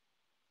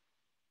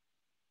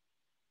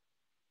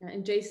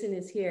 And Jason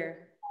is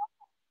here.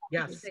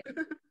 Yes.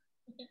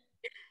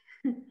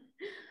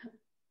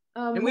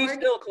 And we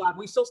still collab,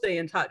 we still stay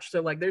in touch.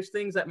 So like there's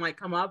things that might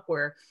come up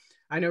where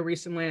I know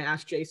recently I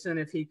asked Jason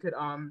if he could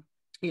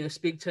you know,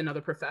 speak to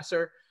another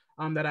professor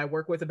that I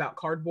work with about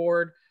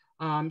cardboard.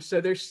 So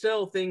there's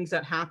still things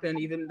that happen,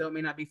 even though it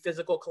may not be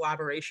physical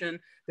collaboration,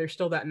 there's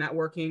still that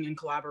networking and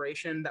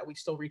collaboration that we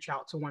still reach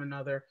out to one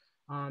another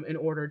in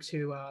order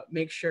to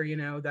make sure, you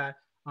know, that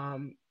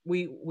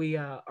we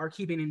are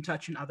keeping in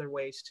touch in other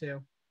ways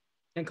too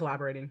and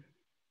collaborating.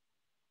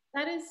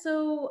 That is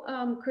so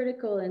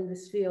critical in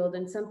this field,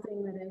 and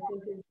something that I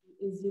think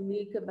is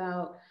unique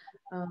about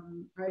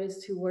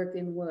artists who work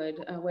in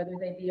wood, whether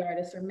they be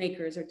artists or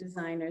makers or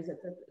designers,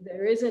 that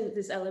there isn't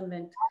this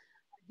element,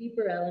 a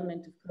deeper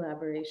element of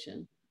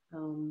collaboration.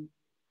 And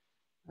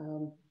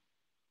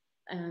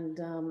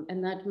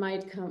that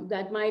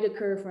might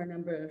occur for a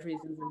number of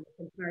reasons, and we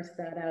can parse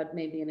that out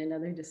maybe in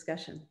another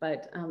discussion,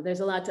 but there's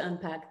a lot to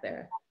unpack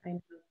there, I know.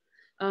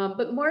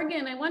 But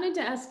Morgan, I wanted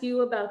to ask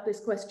you about this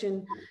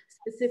question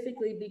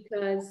specifically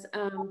because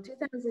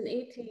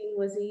 2018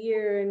 was a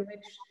year in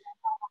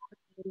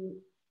which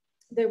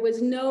there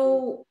was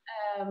no,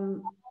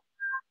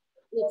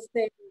 let's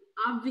say,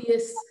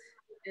 obvious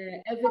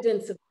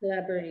evidence of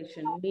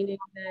collaboration, meaning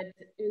that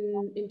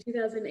in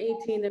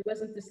 2018, there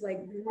wasn't this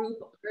like group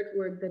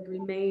artwork that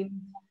remained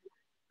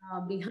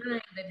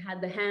behind that had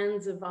the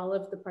hands of all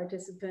of the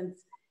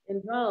participants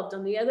involved.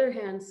 On the other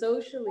hand,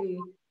 socially,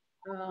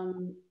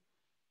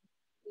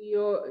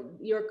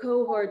 your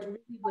cohort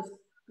really was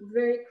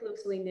very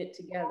closely knit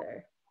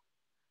together.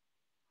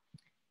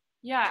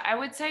 Yeah, I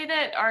would say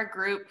that our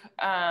group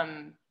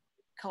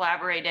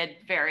collaborated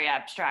very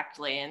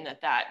abstractly, and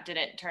that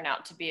didn't turn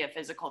out to be a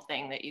physical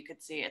thing that you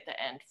could see at the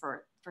end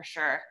for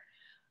sure.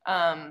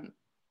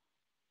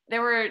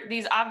 There were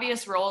these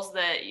obvious roles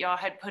that y'all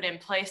had put in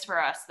place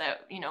for us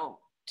that, you know,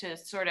 to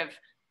sort of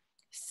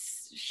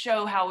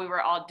show how we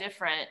were all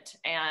different.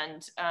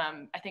 And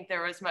I think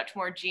there was much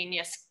more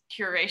genius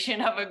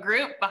curation of a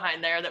group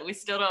behind there that we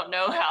still don't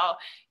know how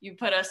you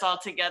put us all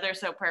together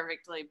so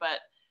perfectly. But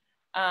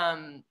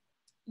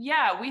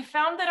yeah, we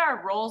found that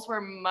our roles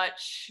were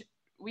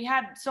we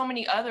had so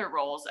many other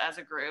roles as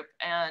a group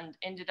and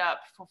ended up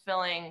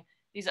fulfilling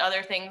these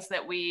other things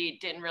that we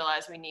didn't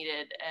realize we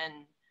needed.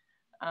 And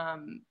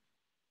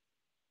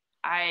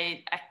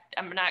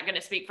I'm not going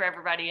to speak for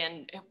everybody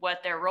and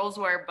what their roles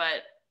were,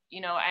 but,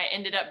 you know, I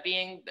ended up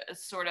being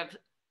sort of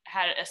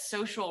had a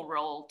social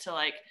role to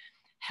like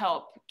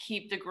help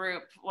keep the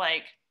group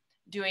like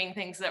doing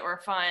things that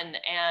were fun.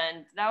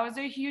 And that was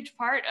a huge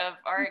part of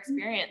our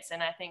experience.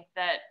 And I think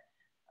that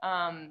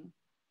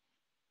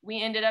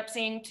we ended up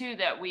seeing too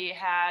that we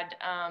had,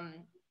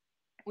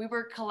 we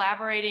were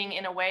collaborating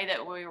in a way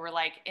that we were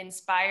like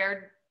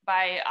inspired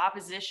by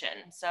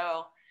opposition.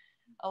 So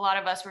a lot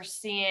of us were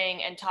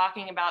seeing and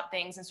talking about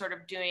things and sort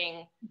of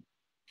doing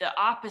the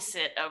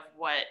opposite of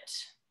what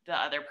the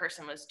other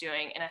person was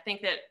doing. And I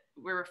think that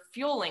we were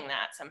fueling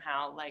that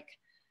somehow, like,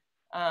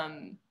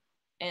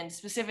 and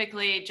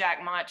specifically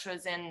Jack Mach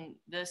was in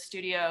the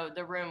studio,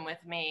 the room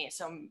with me.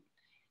 So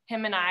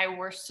him and I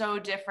were so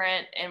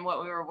different in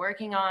what we were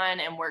working on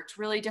and worked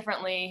really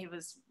differently. He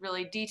was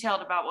really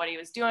detailed about what he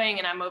was doing.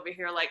 And I'm over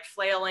here like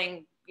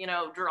flailing, you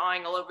know,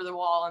 drawing all over the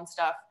wall and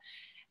stuff.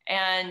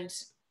 And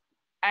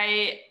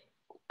I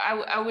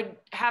would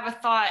have a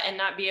thought and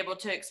not be able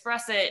to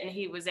express it. And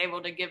he was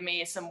able to give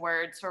me some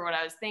words for what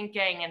I was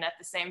thinking. And at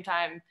the same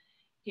time,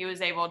 he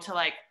was able to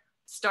like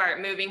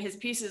start moving his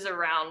pieces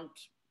around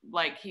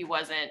like he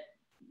wasn't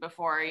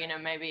before, you know,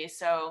 maybe.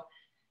 So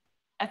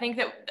I think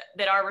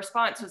that our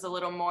response was a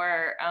little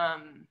more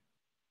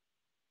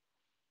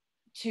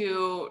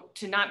to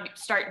not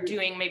start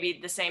doing maybe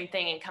the same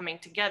thing and coming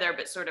together,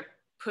 but sort of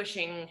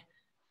pushing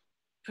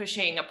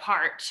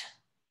apart,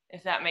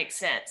 if that makes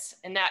sense.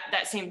 And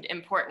that seemed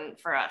important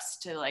for us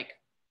to like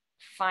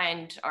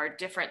find our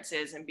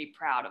differences and be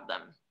proud of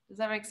them. Does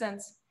that make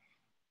sense?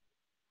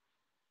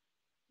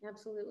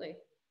 Absolutely.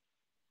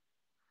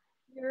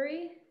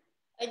 Yuri?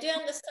 I do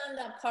understand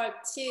that part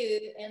too.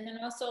 And then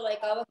also like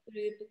our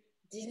group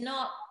did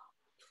not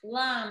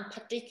plan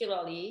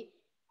particularly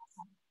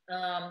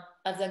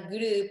as a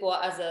group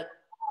or as a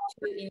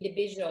two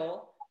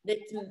individual,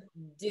 let's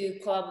do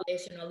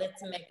collaboration or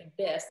let's make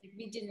the best.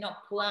 We did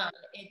not plan.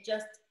 It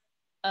just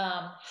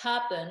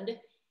happened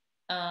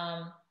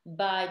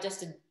by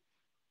just a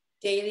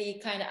daily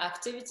kind of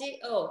activity.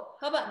 Oh,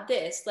 how about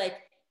this? Like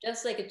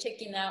just like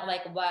checking out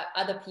like what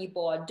other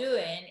people are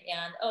doing,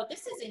 and oh,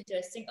 this is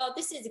interesting. Oh,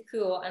 this is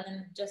cool, and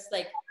then just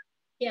like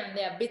here and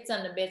there, bits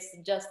and bits,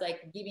 just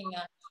like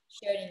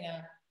sharing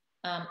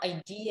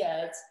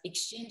ideas,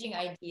 exchanging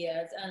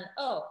ideas, and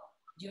oh,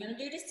 do you want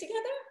to do this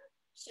together?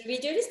 Should we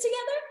do this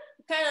together?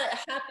 Kind of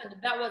happened.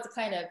 That was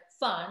kind of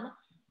fun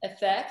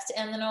effect,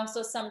 and then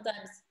also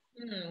sometimes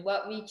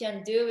what we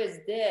can do is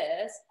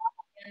this,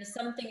 and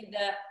something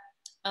that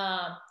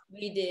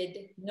we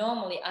did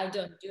normally. I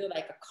don't do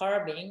like a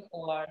carving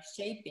or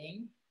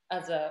shaping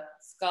as a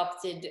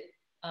sculpted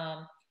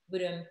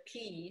wooden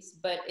piece,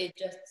 but it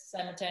just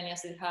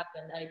simultaneously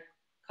happened. I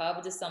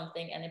carved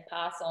something and it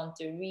passed on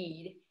to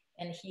Reed,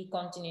 and he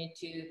continued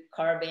to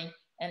carving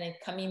and then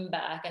coming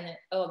back and then,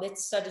 oh,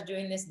 let's start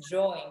doing this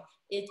drawing.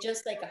 It's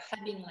just like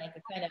having like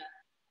a kind of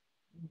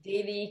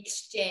daily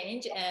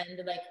exchange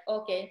and like,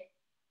 okay,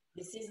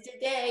 this is the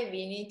day,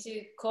 we need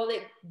to call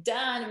it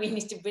done, we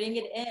need to bring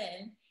it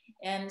in.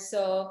 And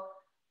so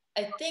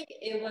I think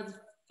it was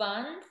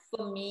fun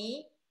for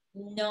me,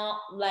 not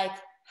like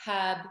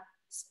have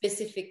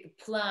specific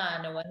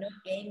plan or not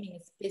aiming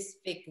a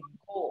specific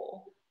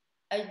goal.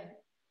 I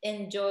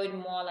enjoyed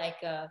more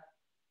like a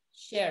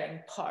sharing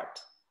part.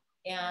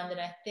 And then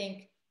I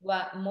think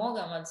what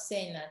Morgan was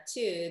saying that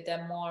too,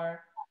 the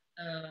more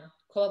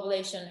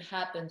collaboration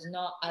happens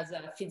not as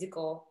a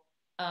physical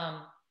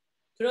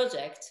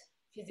project,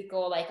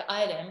 physical like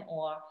item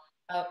or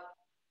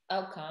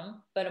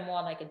outcome, but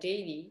more like a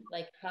daily,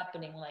 like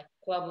happening, like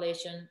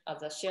collaboration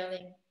as a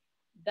sharing.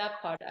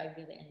 That part I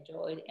really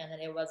enjoyed, and then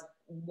it was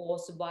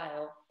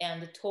worthwhile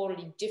and a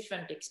totally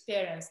different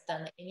experience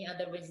than any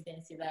other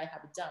residency that I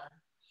have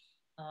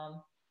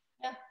done.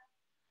 Yeah.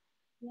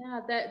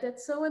 Yeah,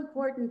 that's so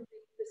important,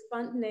 the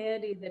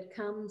spontaneity that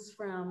comes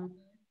from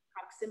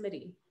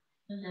proximity.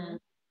 And,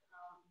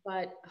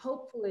 but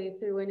hopefully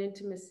through an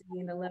intimacy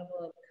and a level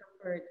of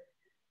comfort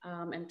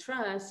and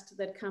trust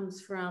that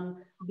comes from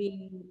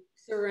being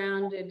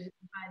surrounded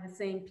by the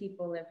same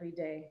people every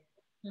day.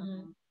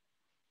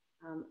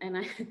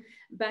 And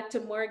back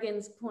to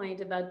Morgan's point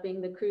about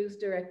being the cruise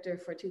director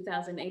for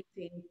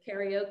 2018,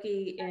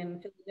 karaoke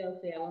in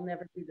Philadelphia will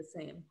never be the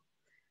same.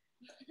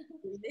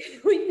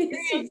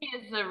 Karaoke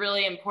is a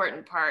really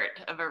important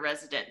part of a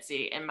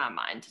residency in my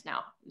mind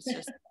now. It's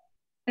just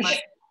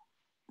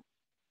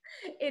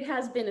it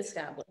has been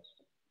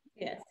established.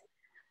 Yes.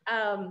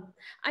 I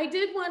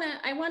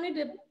wanted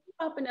to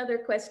pop another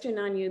question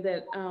on you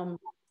that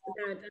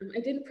I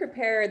didn't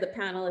prepare the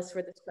panelists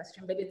for this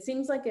question, but it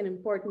seems like an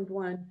important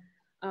one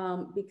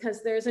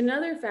because there's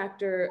another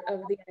factor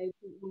of the ITE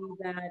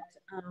that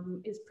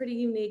is pretty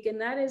unique, and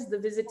that is the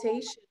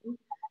visitation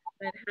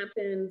that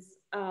happens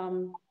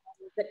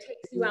that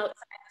takes you outside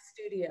the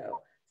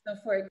studio. So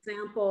for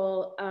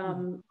example,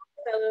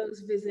 fellows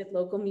visit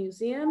local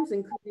museums,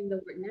 including the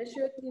Wharton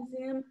Esherick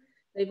Museum.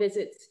 They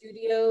visit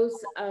studios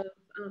of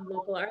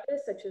local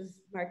artists such as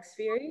Mark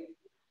Spheri.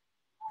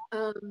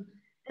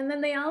 And then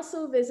they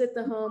also visit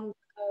the homes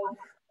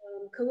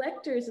of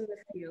collectors in the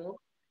field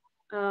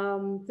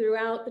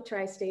throughout the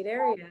tri-state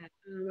area.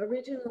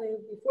 Originally,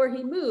 before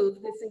he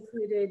moved, this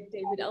included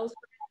David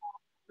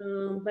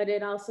Ellsworth, but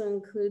it also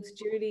includes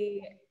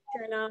Judy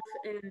Chernoff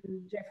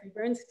and Jeffrey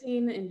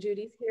Bernstein, and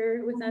Judy's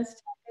here with us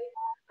today.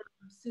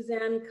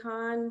 Suzanne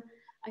Kahn,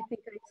 I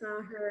think I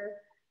saw her.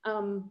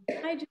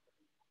 Hi, Judy.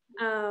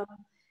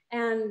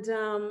 And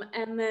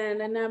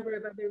then a number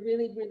of other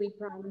really, really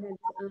prominent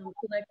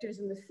collectors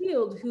in the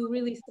field who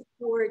really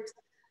support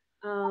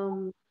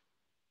and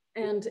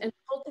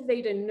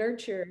cultivate and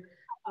nurture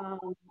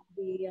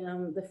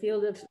the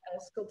field of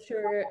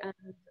sculpture and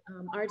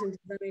art and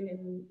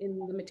design in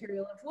the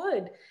material of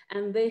wood.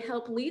 And they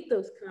help lead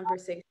those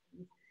conversations.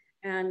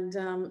 And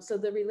so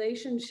the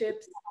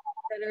relationships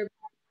that are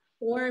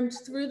formed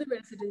through the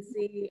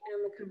residency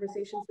and the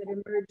conversations that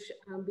emerge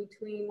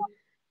between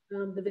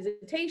the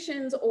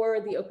visitations or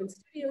the open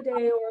studio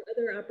day or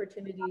other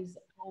opportunities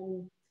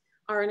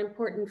are an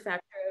important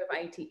factor of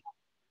ITE.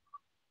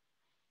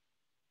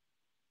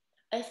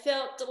 I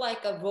felt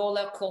like a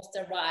roller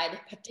coaster ride,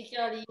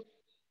 particularly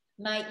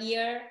my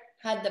year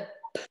had the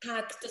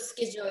packed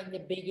schedule in the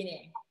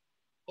beginning,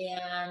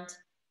 and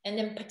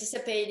then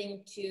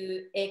participating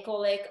to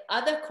EcoLake,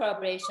 other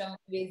collaboration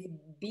with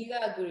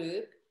bigger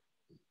group,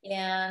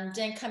 and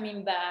then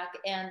coming back,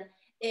 and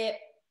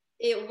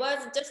it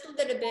was just a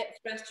little bit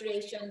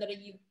frustration that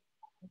you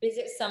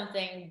visit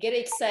something, get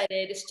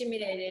excited,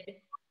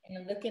 stimulated,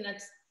 and looking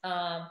at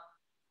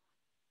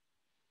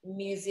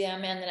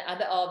museum and then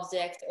other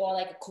objects or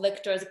like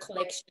collectors'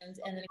 collections,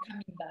 and then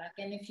coming back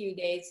in a few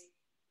days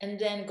and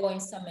then going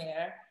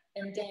somewhere.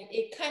 And then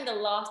it kind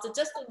of lost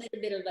just a little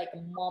bit of like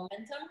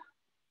momentum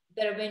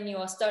that when you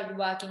started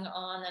working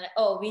on and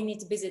oh, we need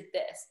to visit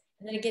this,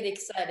 and then get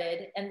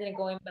excited and then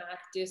going back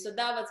to, so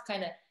that was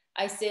kind of,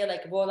 I say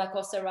like roller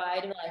coaster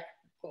ride, like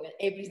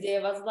every day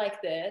was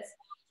like this.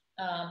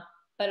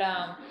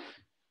 But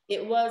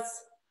it was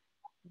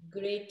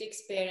great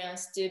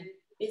experience to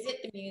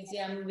visit the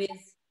museum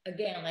with,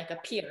 again, like a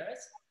peers,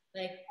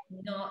 like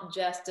not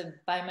just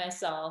by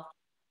myself,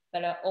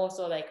 but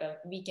also like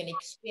we can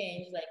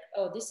exchange like,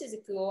 oh, this is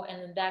cool.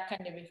 And then that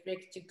kind of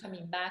reflects to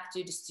coming back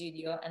to the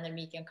studio, and then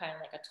we can kind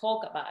of like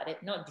talk about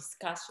it, not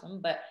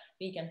discussion, but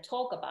we can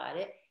talk about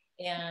it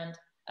and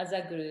as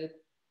a group.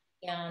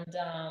 And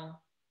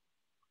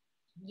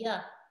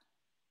yeah,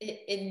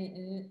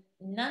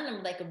 none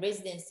of like a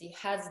residency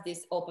has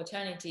this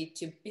opportunity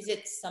to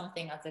visit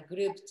something as a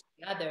group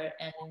together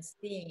and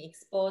seeing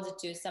exposed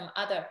to some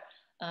other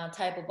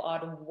type of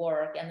art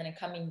work, and then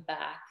coming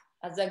back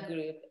as a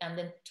group and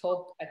then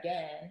talk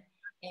again,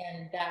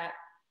 and that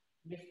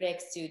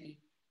reflects to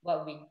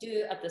what we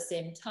do at the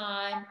same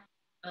time.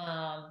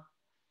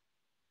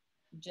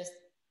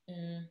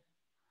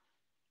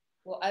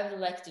 Well, I would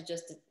like to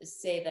just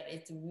say that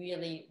it's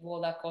really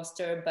roller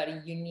coaster, but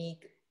a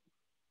unique,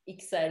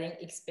 exciting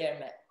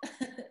experience.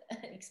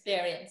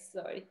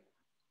 Sorry.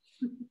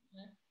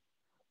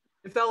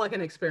 It felt like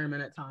an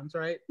experiment at times,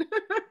 right?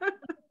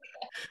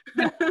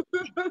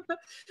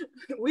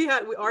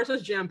 Ours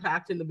was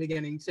jam-packed in the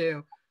beginning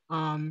too.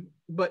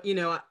 But you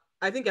know,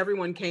 I think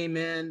everyone came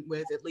in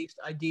with at least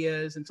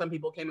ideas, and some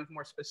people came with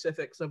more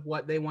specifics of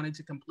what they wanted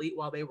to complete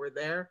while they were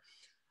there.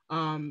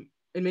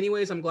 In many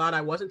ways, I'm glad I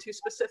wasn't too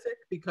specific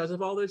because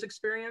of all those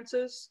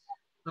experiences.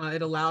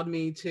 It allowed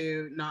me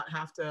to not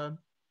have to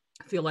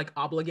feel like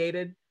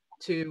obligated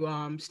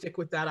to stick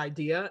with that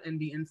idea and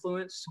be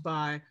influenced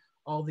by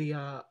all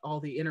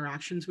the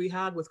interactions we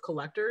had with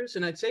collectors.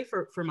 And I'd say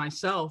for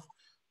myself,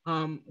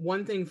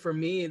 one thing for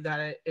me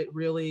that it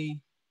really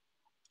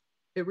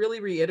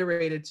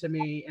reiterated to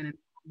me and it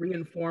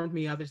reinformed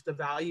me of is the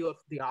value of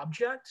the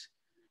object.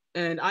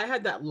 And I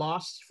had that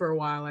lost for a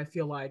while, I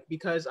feel like,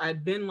 because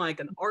I'd been like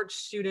an art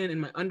student in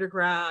my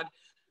undergrad.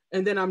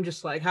 And then I'm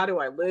just like, how do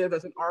I live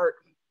as an art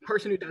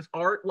person who does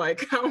art?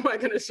 Like, how am I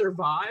going to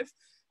survive?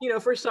 You know,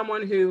 for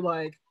someone who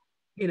like,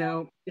 you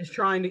know, is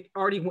trying to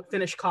already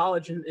finish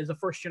college and is a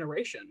first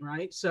generation,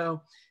 right?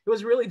 So it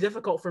was really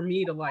difficult for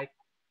me to like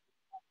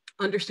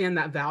understand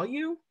that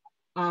value.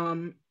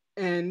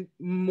 And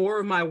more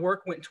of my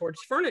work went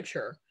towards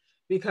furniture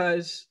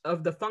because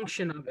of the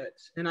function of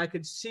it. And I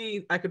could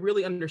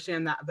really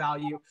understand that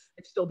value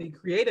and still be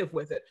creative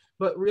with it.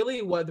 But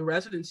really what the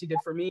residency did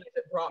for me is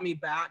it brought me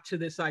back to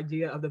this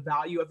idea of the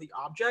value of the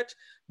object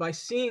by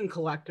seeing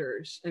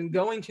collectors and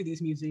going to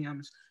these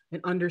museums and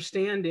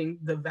understanding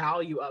the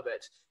value of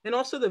it. And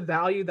also the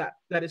value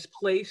that is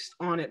placed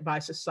on it by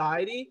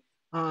society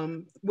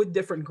with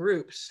different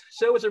groups.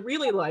 So it was a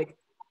really like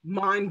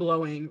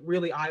mind-blowing,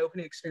 really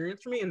eye-opening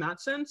experience for me in that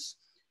sense,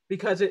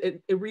 because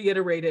it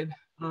reiterated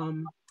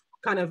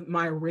kind of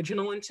my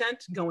original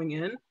intent going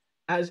in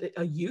as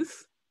a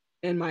youth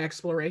in my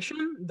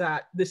exploration,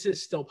 that this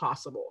is still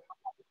possible.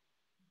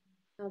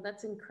 Oh,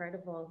 that's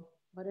incredible.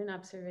 What an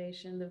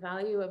observation. The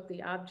value of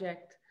the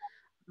object,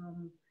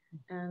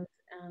 and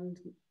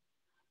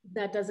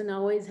that doesn't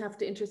always have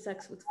to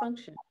intersect with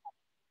function.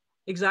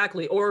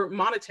 Exactly, or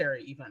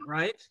monetary even,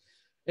 right?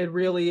 It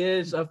really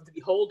is of the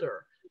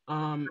beholder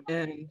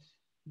and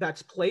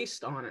that's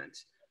placed on it.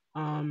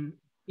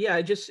 Yeah,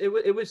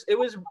 it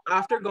was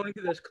after going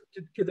through this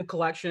to the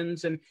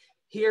collections and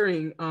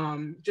hearing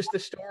just the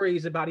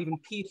stories about even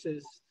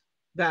pieces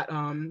that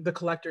the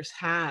collectors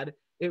had.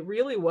 It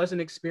really was an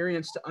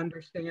experience to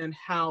understand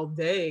how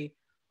they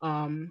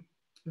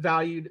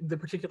valued the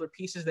particular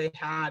pieces they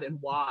had and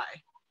why.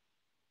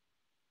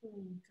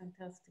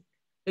 Fantastic.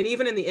 And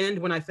even in the end,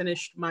 when I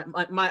finished my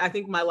I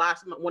think my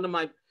last one of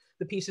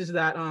the pieces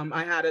that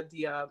I had at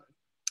the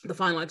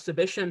final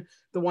exhibition,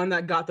 the one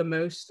that got the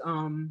most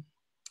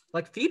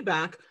like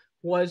feedback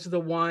was the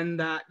one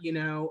that, you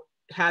know,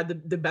 had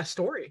the best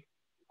story.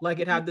 Like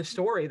it had the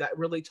story that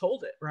really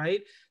told it,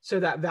 right? So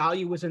that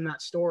value was in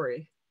that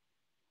story.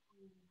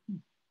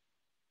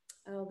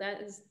 Oh,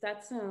 that's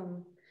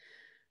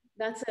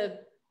a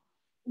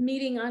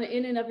meeting on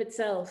in and of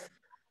itself.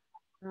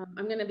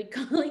 I'm going to be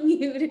calling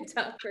you to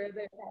talk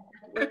further.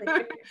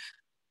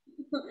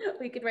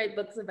 We could write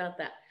books about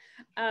that.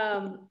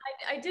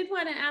 I did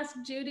want to ask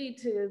Judy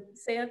to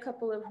say a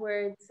couple of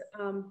words.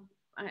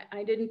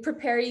 I didn't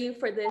prepare you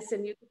for this,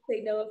 and you can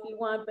say no if you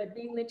want, but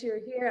being that you're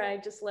here, I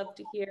just love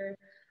to hear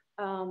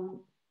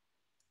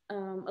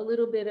a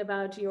little bit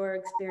about your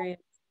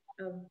experience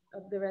of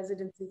the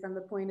residency from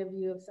the point of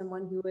view of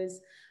someone who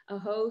is a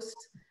host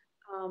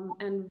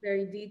and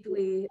very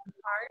deeply a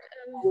part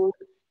of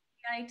the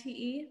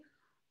ITE,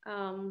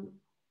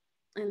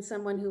 and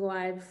someone who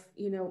I've,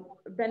 you know,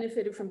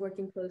 benefited from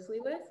working closely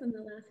with in the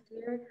last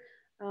year,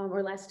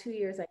 or last 2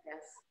 years, I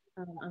guess,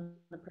 on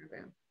the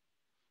program.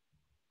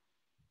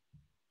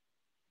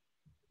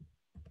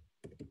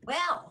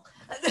 Well,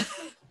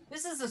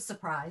 this is a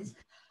surprise.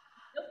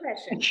 No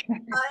pressure.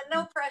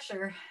 No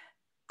pressure.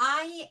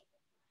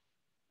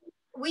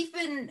 We've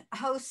been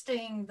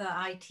hosting the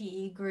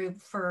ITE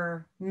group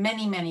for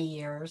many, many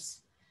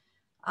years.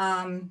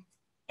 And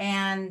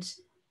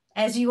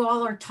as you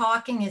all are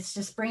talking, it's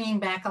just bringing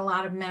back a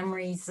lot of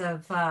memories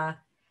of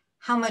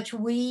how much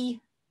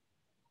we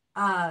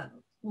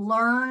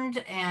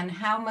learned and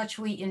how much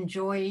we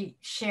enjoy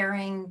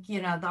sharing, you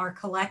know, our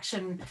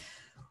collection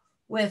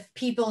with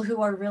people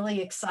who are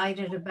really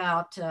excited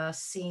about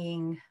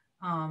seeing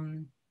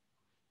how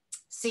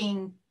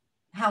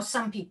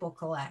some people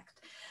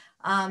collect.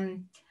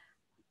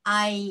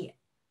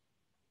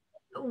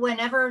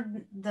 Whenever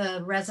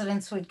the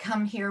residents would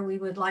come here, we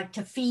would like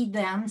to feed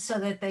them so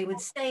that they would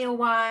stay a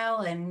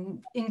while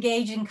and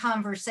engage in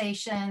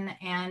conversation.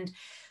 And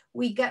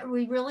we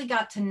really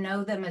got to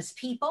know them as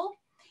people.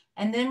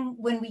 And then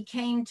when we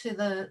came to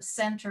the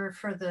center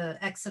for the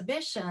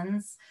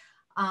exhibitions,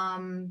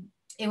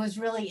 it was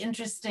really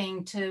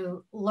interesting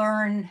to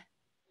learn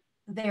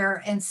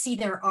there and see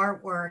their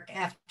artwork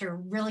after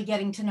really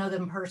getting to know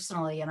them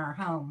personally in our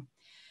home.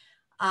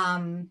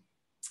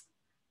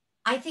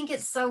 I think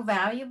it's so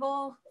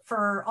valuable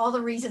for all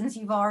the reasons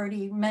you've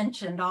already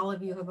mentioned, all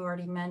of you have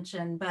already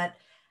mentioned, but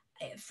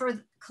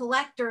for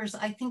collectors,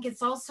 I think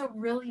it's also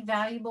really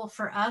valuable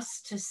for us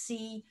to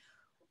see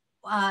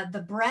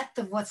the breadth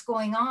of what's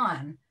going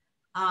on.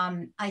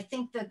 I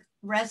think the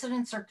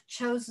residents are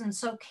chosen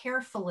so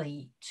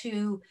carefully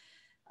to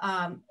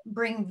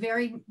bring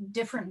very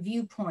different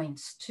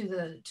viewpoints to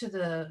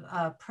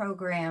the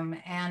program,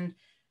 and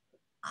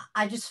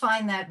I just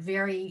find that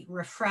very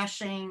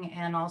refreshing,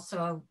 and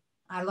also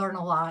I learn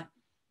a lot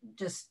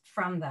just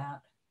from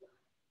that.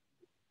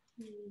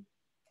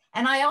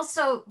 And I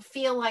also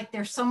feel like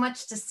there's so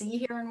much to see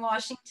here in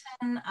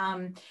Washington.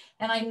 And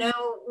I know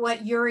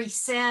what Yuri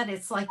said,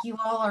 it's like you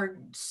all are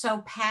so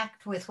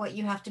packed with what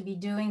you have to be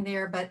doing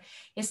there, but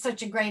it's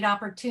such a great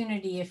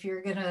opportunity if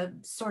you're gonna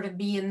sort of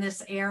be in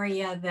this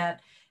area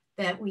that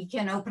we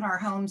can open our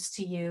homes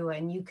to you,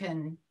 and you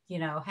can, you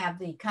know, have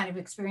the kind of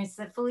experience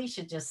that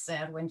Felicia just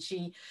said when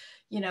she,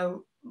 you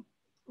know,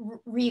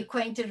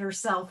 reacquainted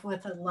herself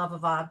with a love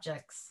of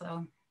objects.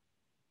 So.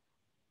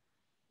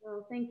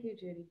 Well, thank you,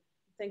 Judy.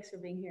 Thanks for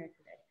being here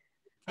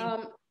today.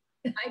 I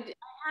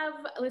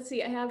have, let's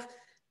see, I have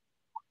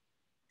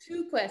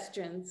 2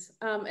 questions,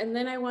 and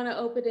then I want to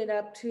open it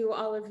up to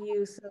all of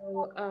you.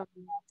 So if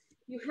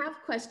you have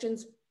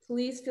questions,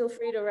 please feel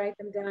free to write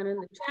them down in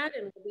the chat,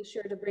 and we'll be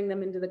sure to bring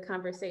them into the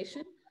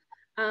conversation.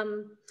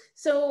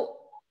 So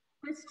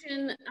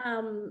question,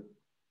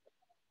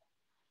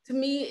 to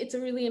me, it's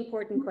a really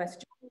important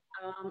question,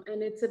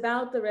 and it's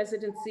about the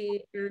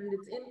residency and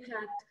its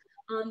impact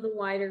on the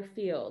wider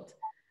field.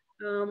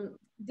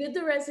 Did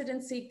the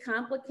residency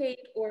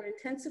complicate or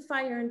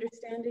intensify your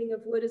understanding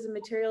of wood as a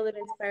material that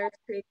inspires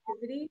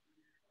creativity?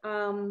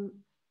 And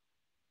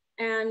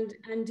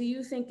do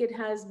you think it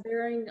has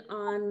bearing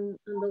on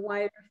the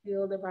wider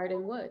field of art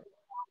and wood?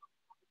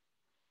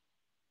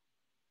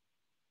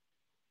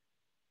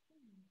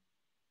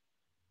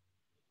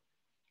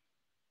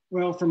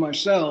 Well, for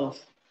myself,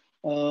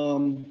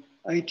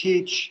 I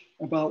teach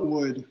about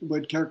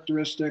wood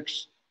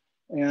characteristics,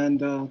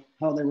 and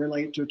how they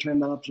relate to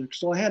trimmed objects.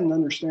 So I had an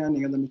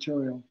understanding of the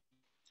material.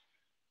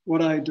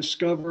 What I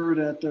discovered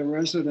at the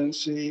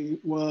residency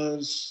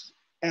was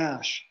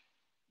ash.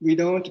 We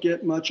don't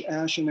get much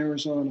ash in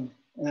Arizona,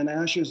 and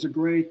ash is a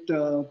great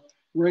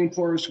ring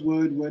porous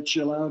wood, which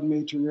allowed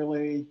me to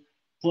really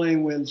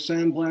playing with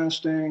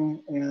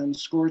sandblasting and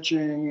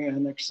scorching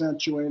and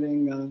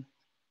accentuating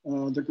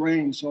the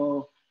grain.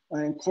 So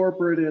I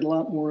incorporated a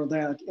lot more of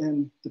that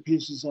in the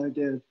pieces I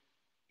did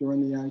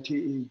during the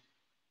ITE.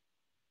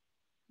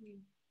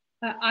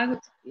 I would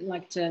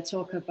like to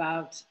talk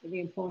about the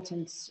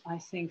importance, I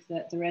think,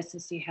 that the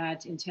residency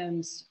had in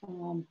terms,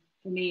 for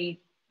me,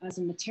 as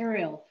a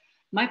material.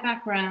 My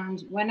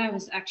background, when I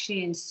was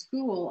actually in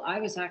school, I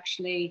was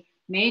actually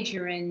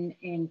majoring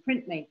in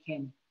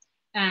printmaking.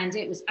 And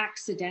it was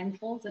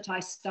accidental that I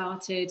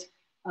started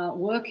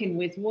working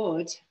with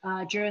wood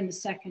during the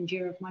second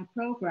year of my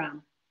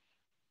program.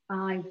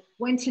 I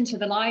went into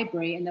the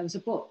library and there was a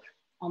book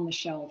on the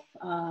shelf,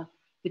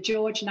 the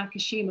George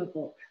Nakashima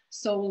book,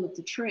 Soul of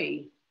the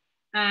Tree.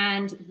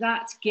 And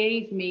that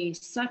gave me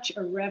such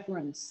a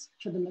reverence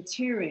for the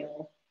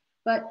material.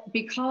 But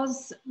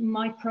because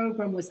my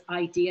program was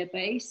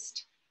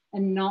idea-based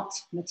and not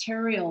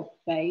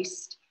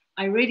material-based,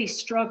 I really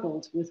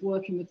struggled with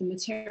working with the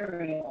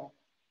material.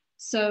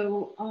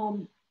 So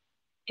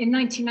in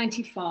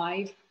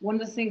 1995, one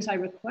of the things I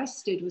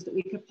requested was that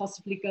we could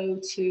possibly go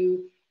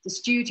to the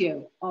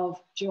studio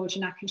of George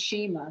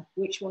Nakashima,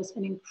 which was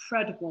an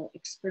incredible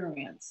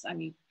experience. I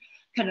mean,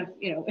 kind of,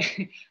 you know,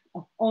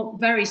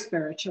 very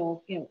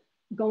spiritual, you know,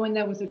 going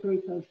there with a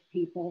group of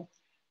people.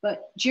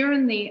 But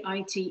during the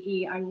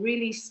ITE, I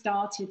really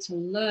started to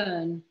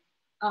learn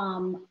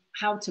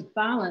how to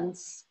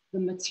balance the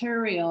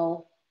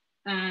material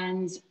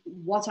and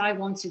what I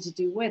wanted to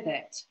do with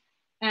it.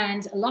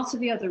 And a lot of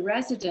the other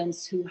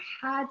residents who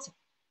had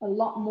a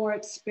lot more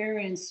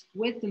experience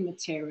with the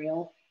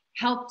material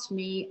helped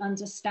me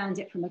understand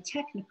it from a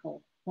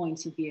technical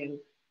point of view.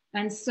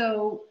 And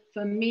so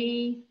for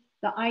me,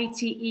 the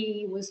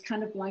ITE was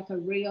kind of like a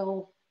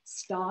real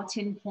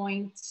starting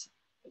point,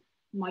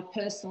 my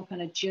personal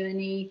kind of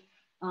journey,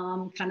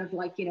 kind of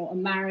like, you know, a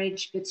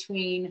marriage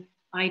between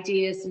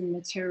ideas and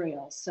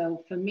materials.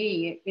 So for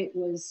me, it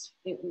was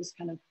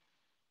kind of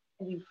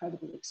an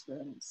incredible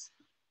experience.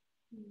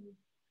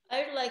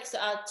 I would like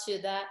to add to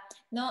that,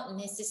 not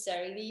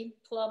necessarily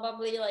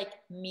probably like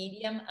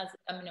medium as,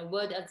 I mean, a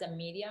word as a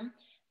medium,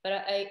 but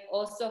I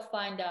also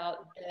find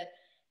out that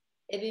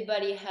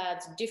everybody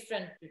has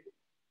different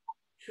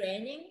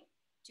training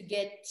to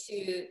get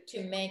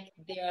to make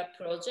their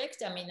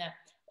project, I mean,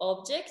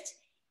 object.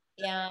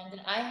 And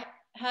I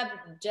have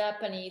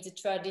Japanese,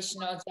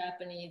 traditional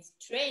Japanese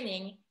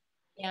training,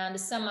 and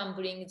someone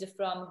brings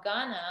from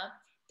Ghana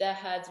that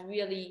has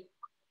really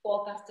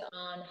focused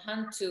on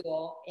hand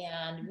tool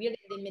and really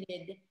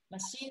limited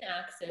machine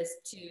access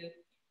to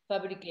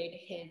fabricate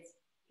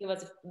he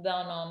was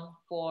well known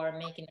for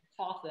making a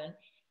coffin.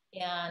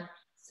 And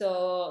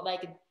so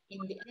like in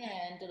the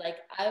end, like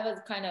I was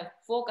kind of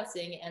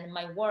focusing, and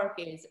my work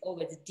is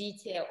always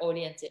detail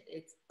oriented.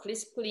 It's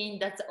crisp clean.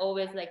 That's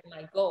always like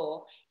my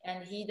goal.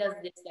 And he does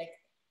this like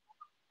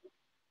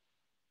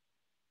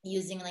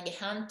using like a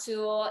hand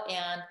tool,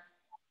 and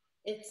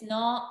it's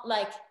not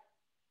like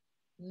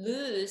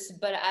loose,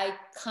 but I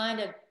kind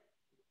of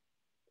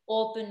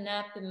open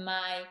up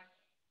my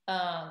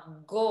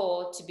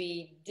goal to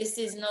be, this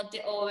is not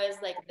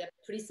always like the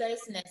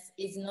preciseness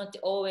is not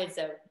always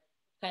a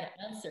kind of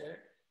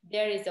answer.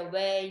 There is a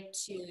way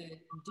to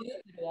do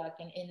woodwork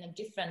in a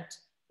different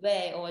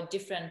way or a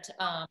different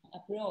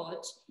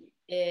approach.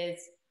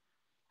 Is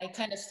I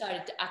kind of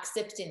started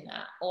accepting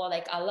that, or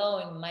like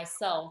allowing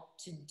myself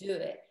to do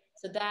it.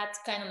 So that's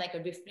kind of like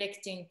a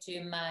reflecting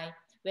to my,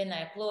 when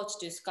I approach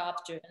to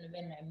sculpture and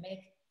when I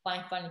make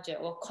fine furniture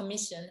or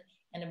commission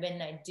and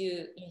when I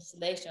do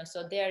installation.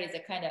 So there is a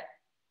kind of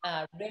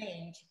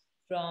range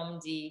from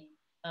the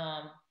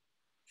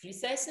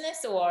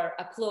preciseness or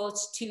approach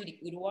to the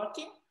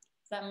woodworking.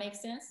 Does that make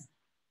sense?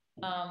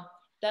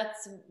 That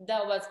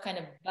was kind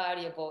of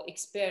valuable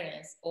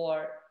experience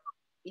or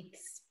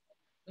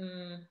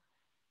exposure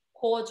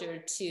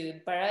to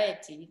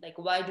variety, like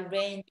wide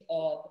range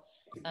of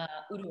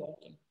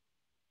woodworking.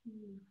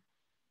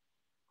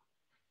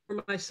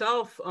 For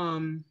myself,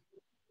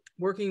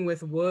 working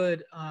with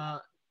wood,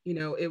 you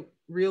know, it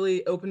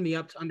really opened me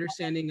up to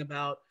understanding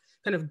about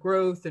kind of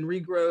growth and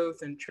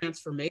regrowth and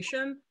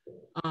transformation.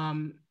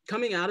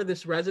 Coming out of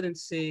this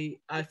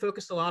residency, I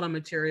focused a lot on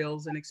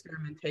materials and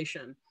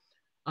experimentation.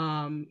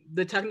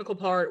 The technical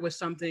part was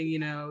something, you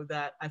know,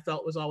 that I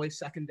felt was always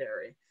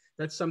secondary.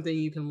 That's something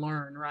you can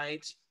learn,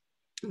 right?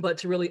 But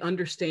to really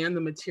understand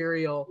the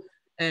material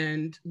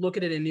and look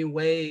at it in new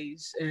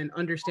ways and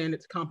understand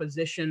its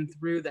composition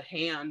through the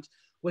hand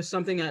was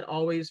something I'd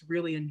always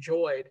really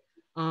enjoyed.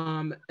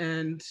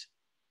 And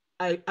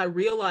I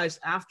realized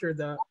after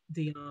the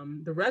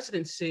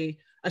residency,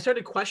 I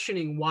started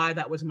questioning why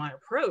that was my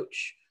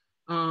approach.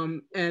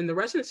 And the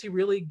residency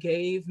really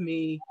gave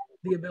me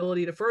the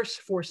ability to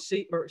first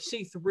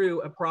see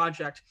through a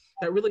project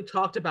that really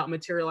talked about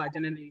material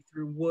identity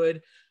through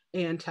wood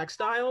and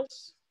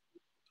textiles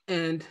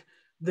and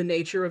the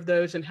nature of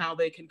those and how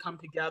they can come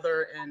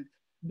together and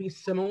be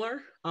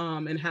similar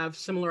and have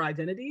similar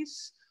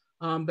identities,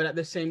 but at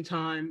the same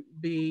time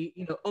be,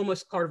 you know,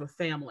 almost part of a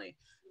family.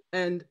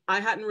 And I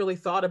hadn't really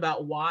thought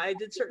about why I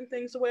did certain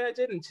things the way I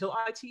did until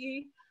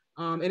ITE.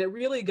 And it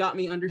really got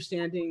me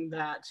understanding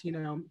that, you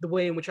know, the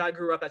way in which I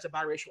grew up as a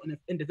biracial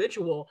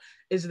individual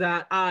is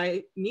that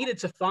I needed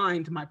to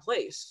find my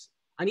place.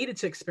 I needed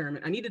to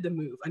experiment. I needed to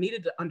move. I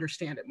needed to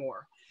understand it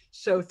more.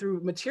 So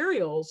through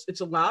materials,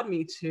 it's allowed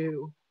me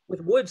to,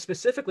 with wood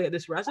specifically at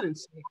this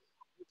residency,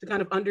 to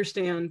kind of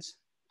understand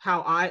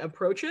how I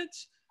approach it,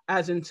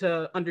 as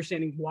into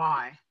understanding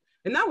why.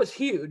 And that was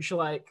huge.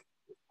 Like,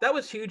 that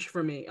was huge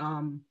for me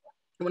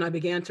when I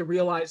began to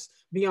realize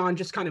beyond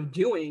just kind of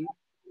doing,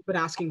 but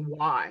asking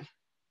why,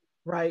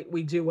 right?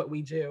 We do what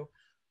we do.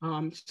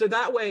 So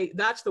that way,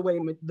 that's the way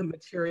the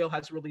material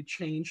has really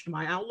changed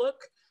my outlook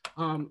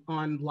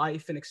on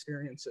life and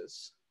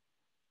experiences.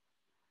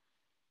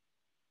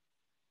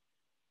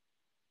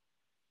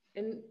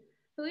 And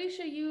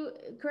Felicia, you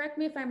correct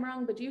me if I'm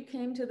wrong, but you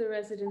came to the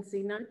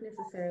residency not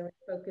necessarily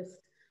focused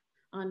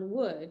on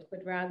wood,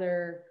 but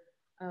rather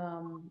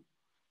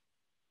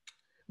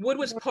wood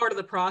was part of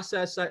the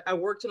process. I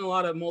worked in a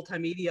lot of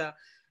multimedia,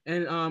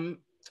 and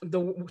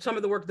some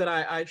of the work that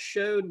I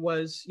showed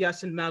was,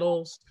 yes, in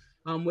metals,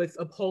 with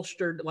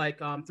upholstered, like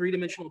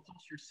three-dimensional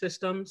upholstered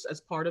systems as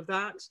part of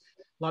that.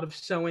 A lot of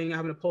sewing. I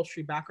have an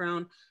upholstery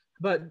background.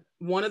 But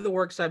one of the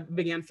works I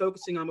began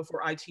focusing on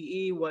before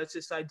ITE was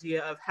this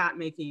idea of hat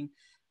making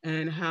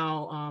and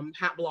how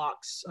hat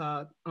blocks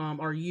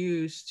are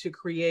used to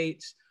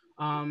create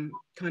kind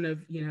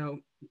of, you know,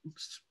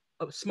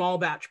 a small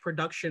batch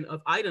production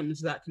of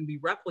items that can be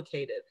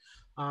replicated.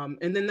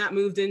 And then that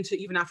moved into,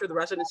 even after the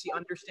residency,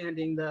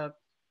 understanding the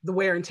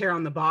wear and tear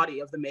on the body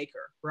of the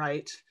maker,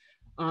 right?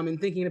 And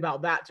thinking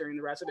about that during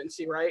the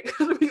residency, right?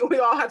 Because we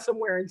all had some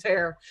wear and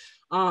tear.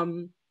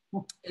 And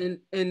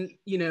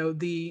you know,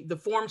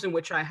 the forms in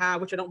which I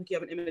have, which I don't think you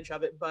have an image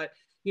of it, but,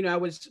 you know, I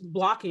was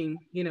blocking,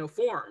 you know,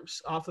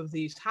 forms off of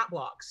these hat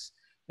blocks.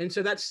 And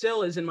so that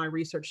still is in my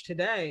research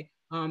today.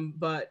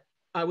 But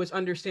I was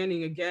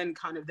understanding, again,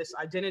 kind of this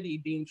identity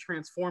being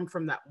transformed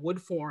from that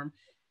wood form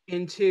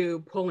into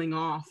pulling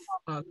off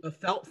a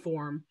felt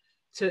form,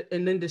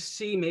 and then to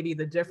see maybe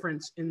the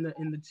difference in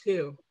the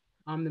two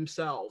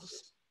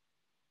themselves.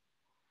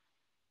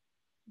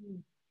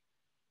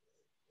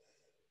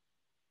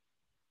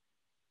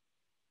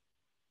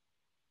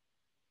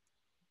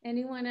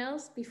 Anyone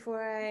else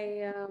before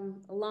I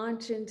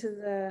launch into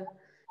the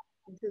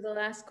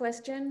last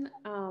question?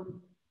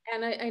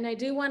 And I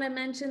do want to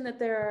mention that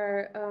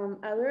there are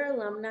other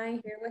alumni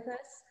here with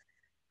us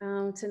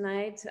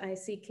tonight. I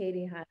see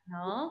Katie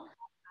Hall.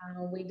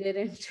 We did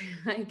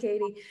hi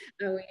Katie.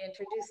 We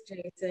introduced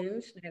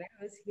Jason Schneider,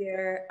 who's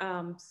here.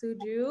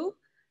 Suju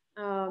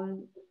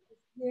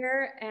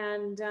here,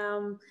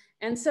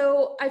 and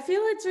so I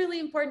feel it's really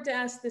important to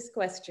ask this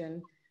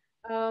question.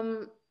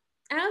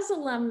 As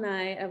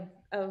alumni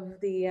of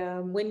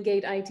the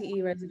Windgate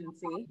ITE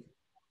residency,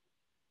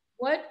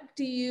 what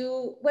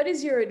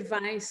is your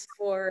advice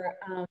for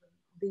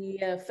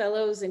the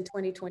fellows in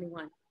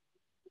 2021?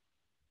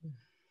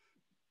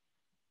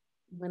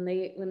 When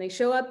they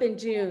show up in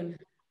June,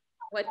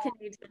 what can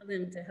you tell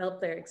them to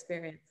help their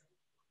experience?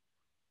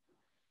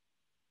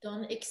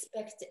 Don't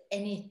expect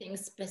anything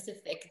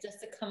specific,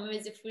 just come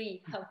with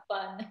free, have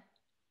fun.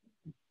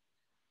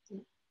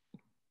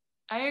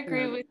 I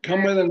agree with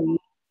come with an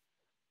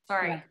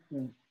sorry.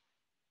 Yeah.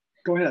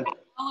 Go ahead.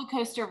 Roller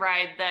coaster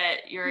ride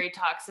that Yuri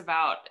talks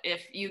about,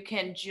 if you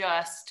can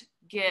just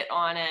get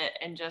on it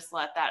and just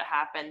let that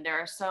happen. There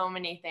are so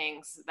many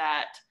things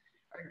that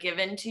are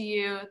given to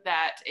you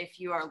that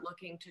if you are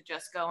looking to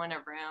just go in a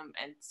room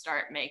and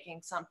start making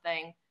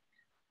something,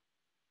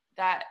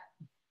 that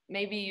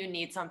maybe you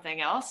need something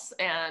else.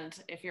 And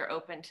if you're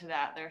open to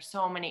that, there's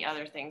so many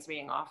other things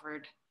being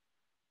offered.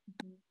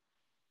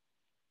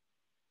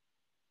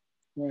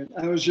 Right.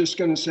 I was just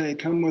going to say,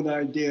 come with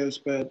ideas,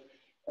 but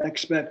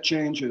expect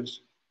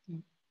changes.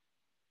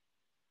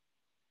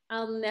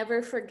 I'll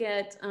never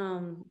forget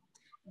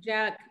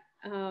Jack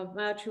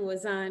Mouch, who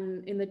was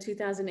in the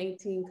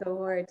 2018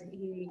 cohort.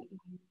 He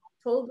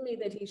told me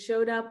that he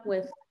showed up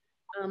with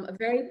a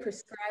very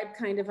prescribed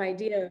kind of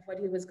idea of what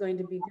he was going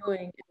to be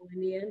doing. And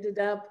when he ended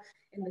up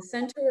in the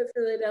center of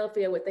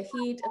Philadelphia with the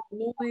heat and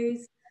the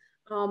noise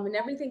and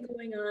everything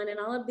going on and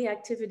all of the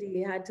activity,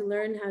 he had to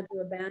learn how to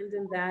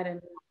abandon that and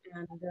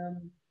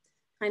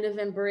kind of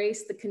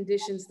embrace the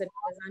conditions that he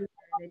was under.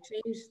 And it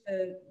changed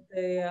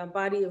the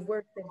body of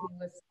work that he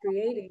was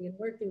creating and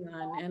working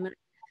on. And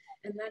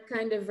that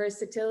kind of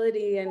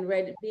versatility and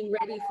being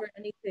ready for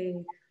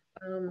anything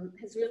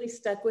has really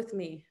stuck with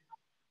me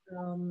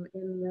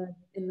in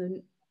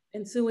the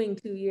ensuing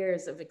 2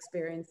 years of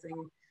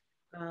experiencing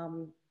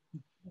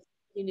this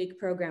unique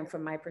program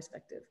from my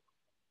perspective.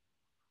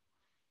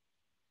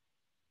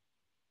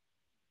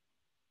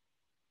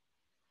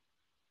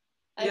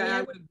 Yeah,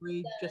 I would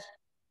agree. Just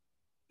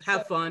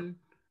have fun,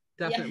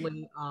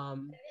 definitely. Yeah.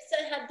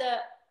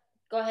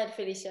 Go ahead,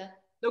 Felicia.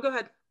 No, go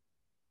ahead.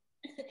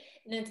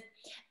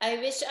 I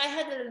wish I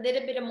had a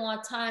little bit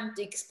more time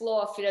to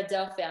explore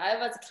Philadelphia. I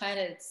was kind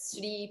of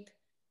sleep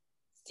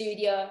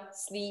studio.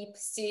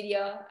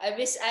 I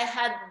wish I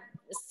had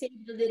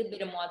saved a little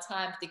bit more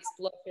time to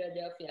explore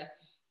Philadelphia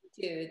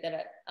too.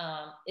 That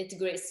it's a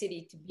great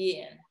city to be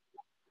in.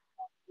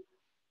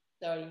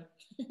 Sorry.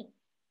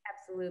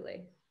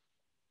 Absolutely.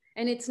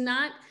 And it's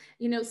not,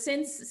 you know,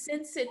 since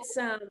it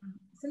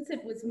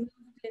was moved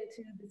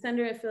into the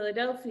center of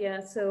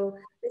Philadelphia, so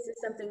this is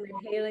something that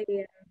Haley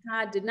and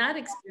Todd did not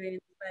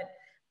experience,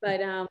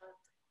 but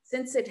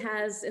since it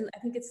has, and I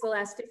think it's the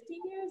last 15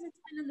 years it's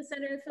been in the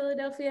center of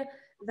Philadelphia,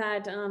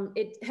 that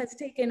it has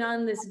taken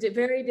on this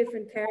very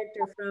different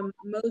character from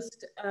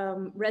most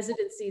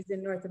residencies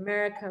in North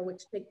America,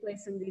 which take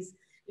place in these,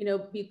 you know,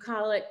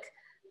 bucolic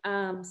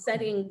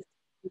settings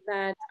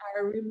that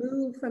are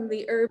removed from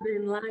the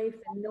urban life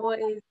and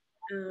noise,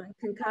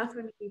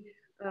 cacophony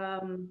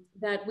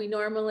that we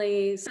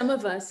normally, some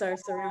of us are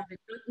surrounded,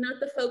 not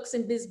the folks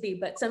in Bisbee,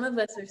 but some of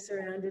us are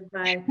surrounded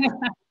by all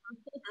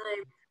the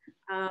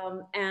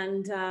time.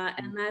 And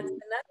that's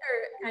another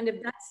kind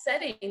of, that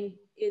setting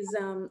is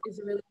a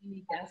really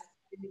unique aspect.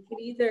 It can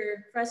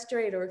either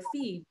frustrate or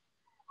feed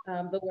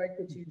the work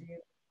that you do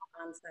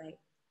on site.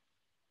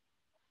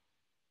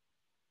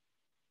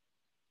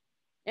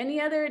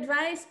 Any other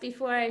advice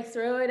before I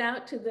throw it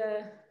out to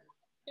the...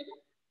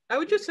 I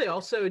would just say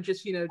also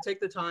just, you know, take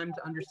the time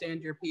to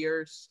understand your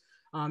peers.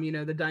 You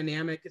know, the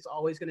dynamic is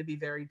always going to be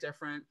very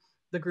different.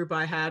 The group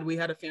I had, we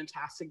had a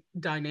fantastic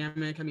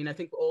dynamic. I mean, I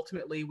think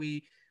ultimately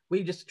we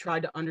just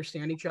tried to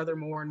understand each other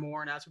more and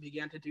more. And as we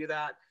began to do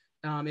that,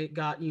 it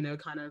got, you know,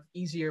 kind of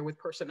easier with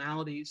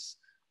personalities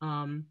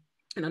and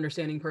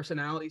understanding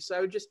personalities. So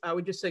I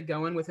would just say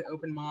go in with an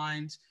open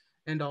mind,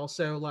 and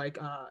also like,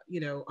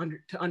 you know,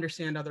 to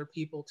understand other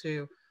people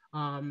too,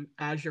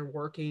 as you're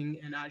working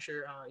and as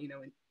you're, you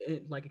know,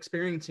 like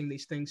experiencing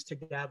these things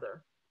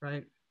together,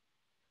 right?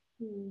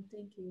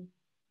 Thank you.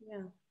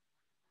 Yeah.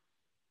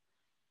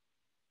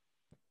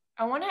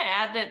 I want to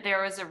add that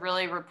there was a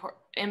really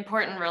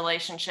important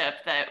relationship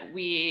that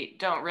we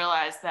don't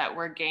realize that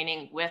we're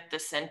gaining with the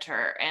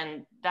center.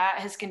 And that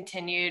has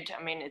continued.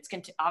 I mean, it's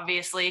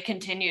obviously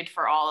continued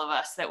for all of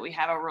us, that we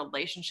have a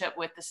relationship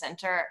with the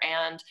center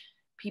and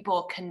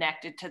people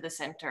connected to the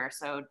center.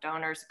 So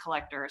donors,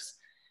 collectors,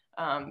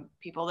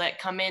 people that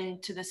come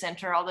into the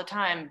center all the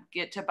time,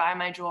 get to buy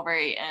my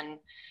jewelry. And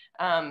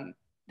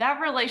that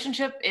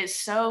relationship is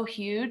so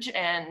huge,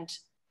 and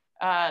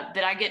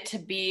that I get to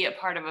be a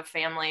part of a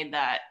family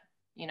that,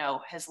 you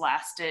know, has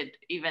lasted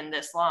even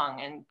this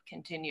long and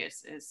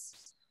continues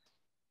is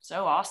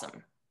so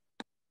awesome.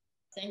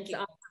 Thank you.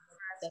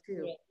 That's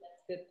a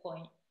good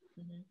point.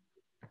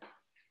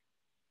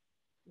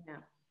 Yeah,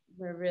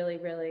 we're really,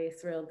 really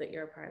thrilled that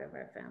you're a part of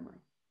our family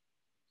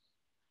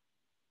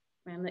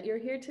and that you're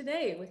here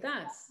today with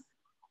us.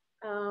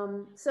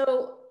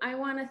 So I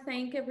want to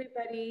thank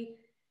everybody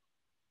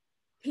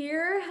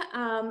here.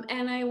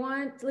 And I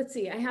want, let's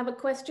see, I have a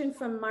question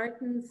from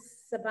Martin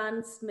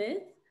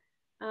Saban-Smith.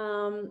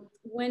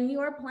 When you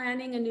are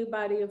planning a new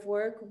body of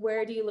work,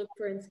 where do you look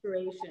for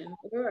inspiration?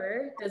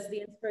 Or does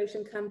the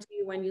inspiration come to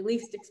you when you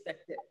least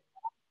expect it?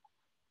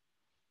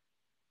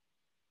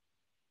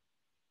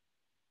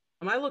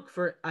 I look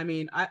for, I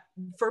mean,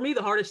 for me,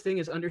 the hardest thing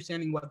is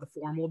understanding what the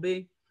form will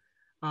be,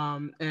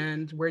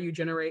 and where you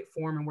generate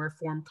form and where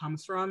form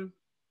comes from.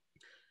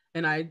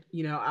 And I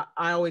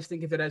always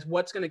think of it as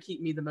what's going to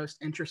keep me the most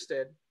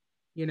interested.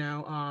 You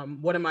know,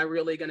 what am I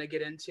really going to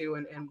get into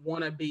and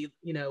want to be,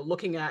 you know,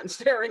 looking at and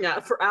staring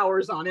at for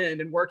hours on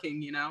end and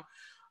working, you know.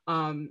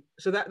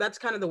 So that's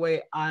kind of the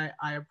way I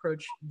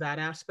approach that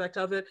aspect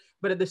of it.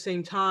 But at the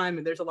same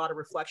time, there's a lot of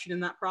reflection in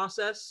that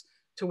process,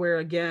 to where,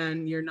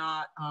 again, you're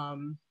not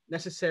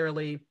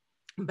necessarily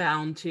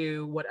bound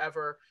to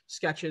whatever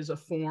sketches of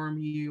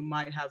form you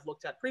might have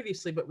looked at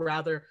previously, but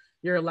rather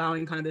you're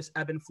allowing kind of this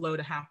ebb and flow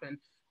to happen,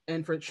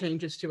 and for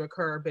changes to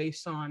occur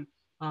based on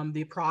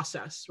the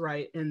process,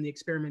 right, and the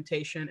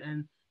experimentation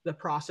and the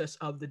process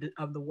of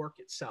the work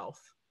itself.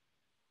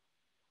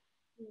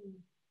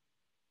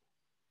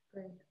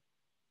 Great.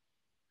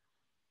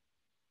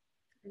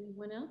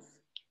 Anyone else?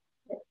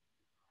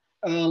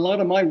 A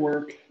lot of my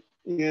work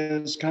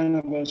is kind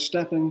of a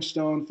stepping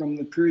stone from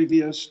the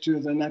previous to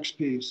the next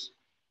piece,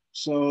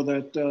 so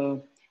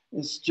that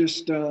it's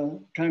just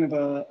kind of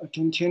a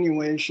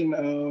continuation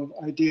of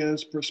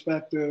ideas,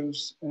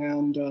 perspectives,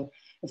 and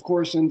of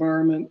course,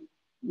 environment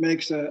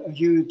makes a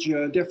huge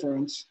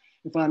difference.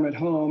 If I'm at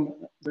home,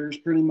 there's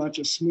pretty much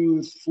a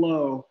smooth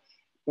flow.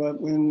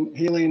 But when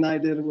Haley and I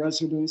did a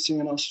residency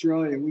in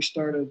Australia, we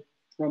started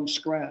from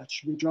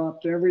scratch. We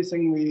dropped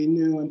everything we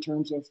knew in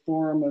terms of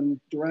form and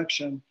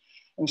direction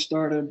and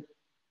started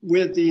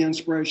with the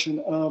inspiration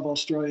of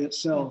Australia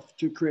itself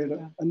to create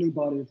a new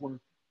body of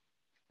work.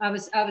 I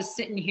was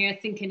sitting here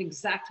thinking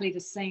exactly the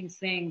same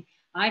thing.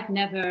 I've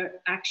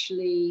never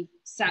actually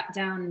sat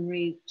down and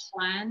really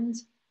planned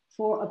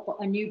for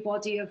a new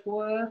body of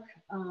work,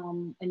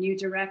 a new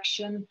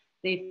direction.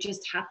 They've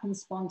just happened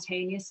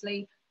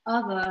spontaneously,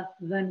 other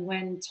than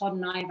when Todd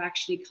and I have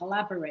actually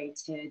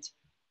collaborated.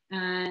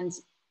 And,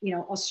 you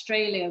know,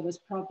 Australia was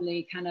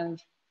probably kind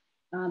of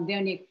the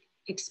only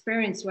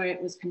experience where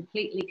it was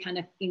completely kind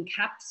of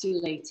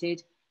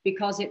encapsulated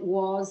because it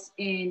was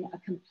in a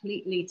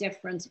completely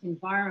different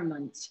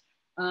environment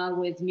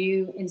with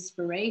new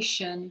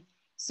inspiration.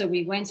 So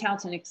we went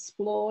out and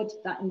explored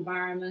that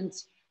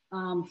environment,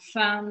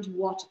 found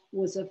what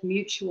was of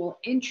mutual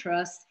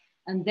interest,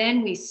 and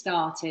then we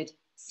started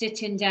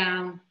sitting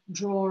down,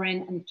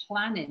 drawing and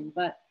planning.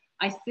 But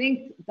I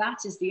think that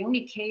is the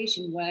only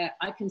occasion where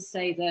I can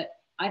say that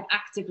I've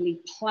actively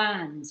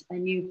planned a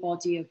new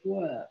body of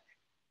work.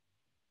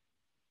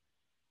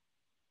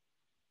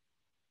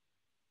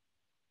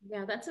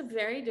 Yeah, that's a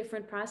very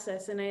different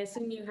process. And I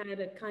assume you had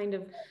a kind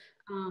of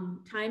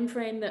time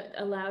frame that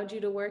allowed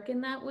you to work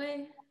in that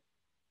way?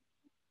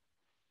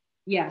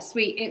 Yes,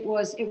 it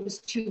was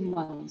 2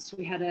 months.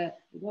 We had it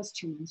was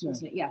 2 months,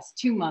 wasn't it? Yes,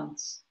 2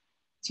 months.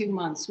 2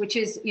 months, which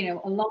is, you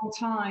know, a long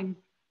time.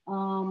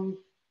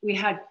 We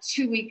had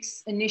 2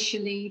 weeks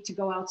initially to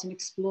go out and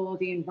explore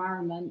the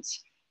environment.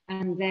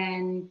 And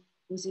then,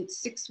 was it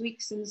 6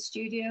 weeks in the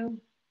studio?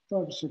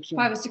 5 or 6.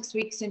 5 or 6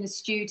 weeks in the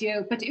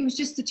studio, but it was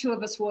just the two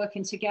of us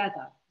working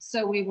together.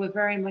 So we were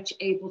very much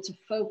able to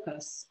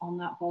focus on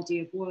that body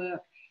of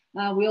work.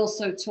 We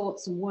also taught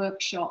some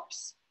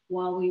workshops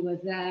while we were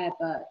there,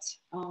 but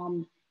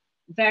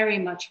very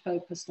much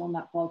focused on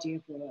that body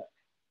of work.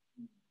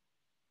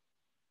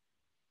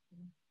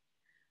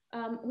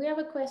 We have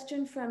a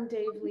question from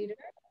Dave Leader.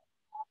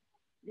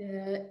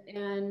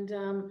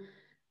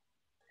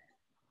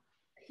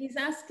 He's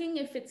asking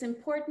if it's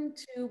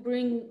important to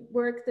bring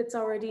work that's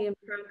already in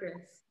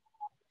progress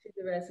to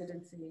the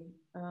residency.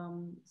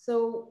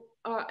 So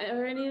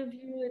were any of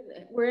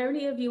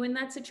you in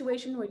that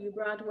situation where you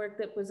brought work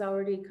that was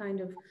already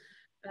kind of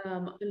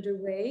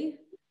underway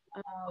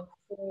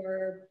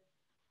for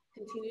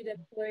continued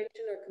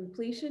exploration or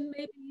completion,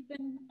 maybe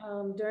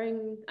even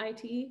during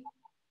ITE?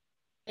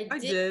 I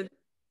did.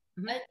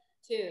 Mm-hmm. I did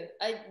too.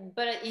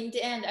 But in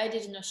the end, I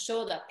did not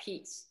show that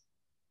piece.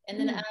 And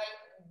then I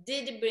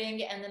did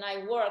bring, and then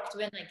I worked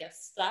when I got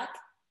stuck,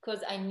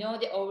 because I know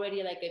they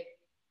already like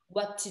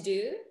what to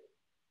do.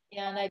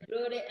 And I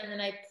brought it, and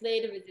then I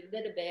played with it a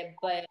little bit,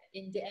 but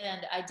in the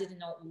end, I did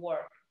not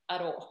work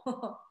at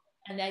all.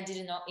 And I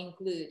did not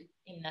include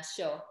in that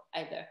show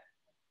either.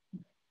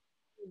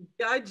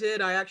 Yeah, I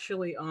did. I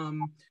actually,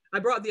 I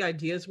brought the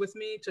ideas with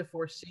me to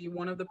foresee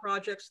one of the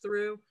projects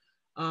through.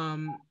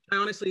 I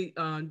honestly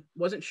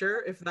wasn't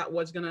sure if that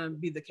was going to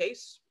be the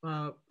case.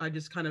 I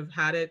just kind of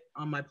had it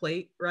on my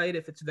plate, right?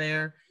 If it's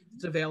there,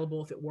 it's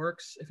available, if it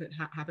works, if it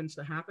happens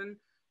to happen.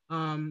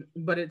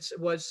 But it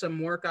was some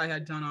work I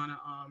had done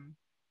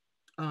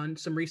on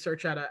some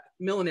research at a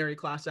millinery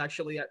class,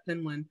 actually, at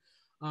Penland,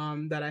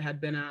 that I had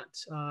been at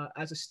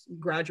as a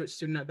graduate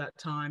student at that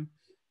time.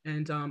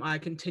 And I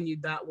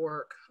continued that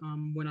work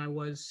when I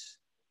was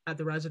at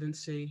the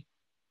residency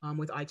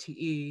with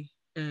ITE,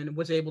 and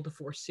was able to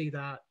foresee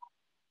that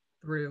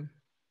through.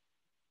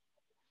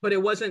 But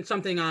it wasn't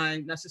something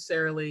I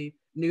necessarily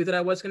knew that I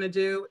was going to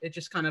do. It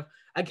just kind of,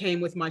 I came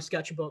with my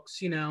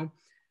sketchbooks, you know,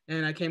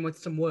 and I came with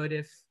some wood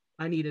if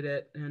I needed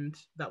it. And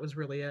that was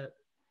really it.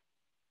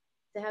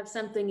 To have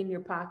something in your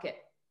pocket.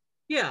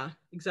 Yeah,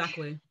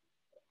 exactly.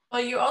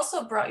 Well, you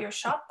also brought your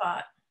shop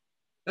bot.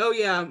 Oh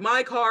yeah,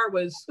 my car,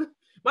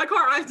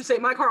 I have to say,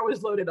 my car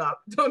was loaded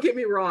up. Don't get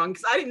me wrong,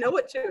 because I didn't know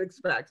what to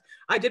expect.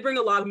 I did bring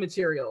a lot of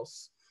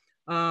materials.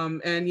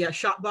 And yeah,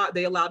 ShopBot,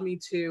 they allowed me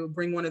to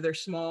bring one of their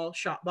small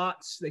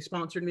ShopBots. They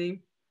sponsored me,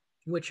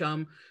 which,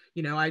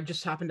 you know, I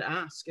just happened to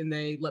ask, and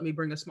they let me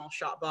bring a small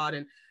ShopBot.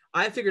 And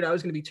I figured I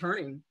was going to be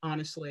turning,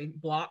 honestly,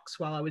 blocks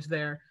while I was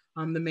there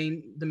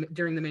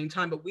during the main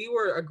time. But we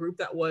were a group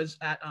that was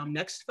at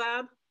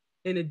NextFab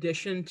in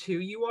addition to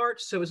UArt.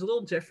 So it was a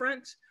little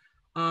different.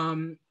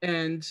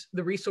 And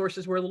the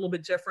resources were a little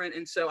bit different.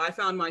 And so I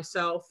found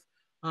myself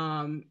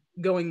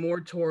going more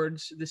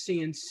towards the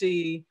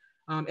CNC,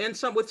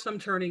 and with some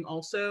turning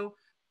also,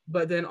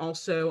 but then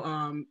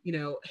also, you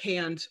know,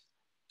 hand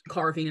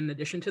carving in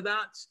addition to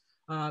that,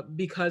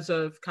 because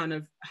of kind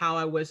of how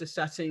I was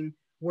assessing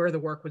where the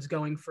work was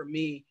going for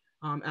me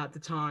at the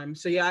time.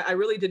 So yeah, I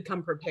really did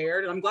come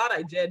prepared, and I'm glad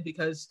I did,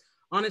 because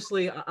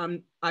honestly,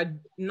 I'm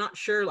not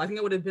sure. I think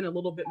I would have been a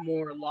little bit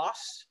more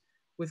lost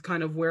with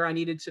kind of where I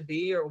needed to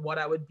be or what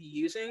I would be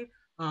using,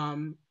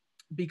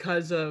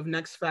 because of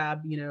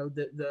NextFab, you know,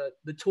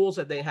 the tools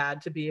that they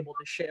had to be able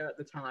to share at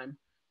the time.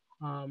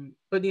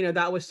 But, you know,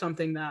 that was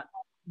something that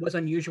was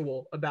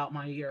unusual about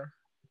my year.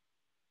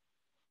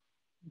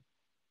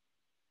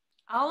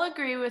 I'll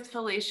agree with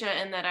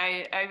Felicia in that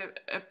I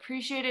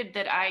appreciated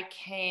that I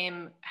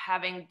came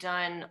having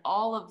done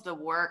all of the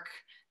work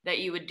that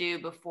you would do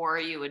before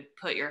you would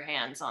put your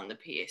hands on the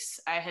piece.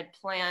 I had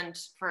planned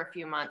for a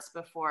few months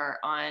before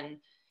on,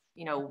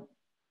 you know,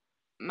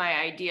 my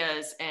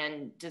ideas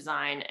and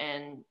design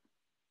and,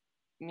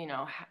 you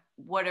know,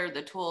 what are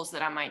the tools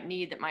that I might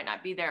need that might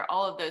not be there.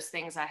 All of those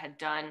things I had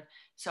done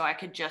so I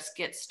could just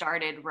get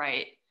started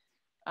right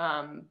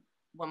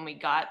when we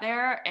got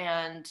there.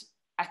 And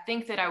I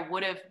think that I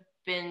would have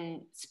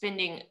been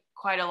spending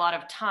quite a lot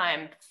of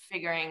time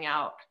figuring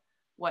out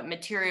what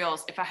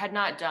materials, if I had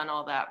not done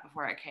all that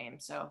before I came.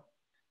 So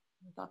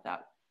I thought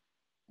that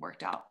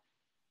worked out.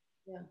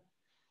 Yeah.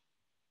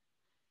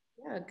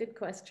 Yeah, good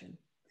question.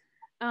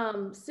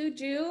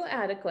 Suju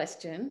had a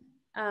question.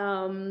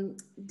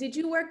 Did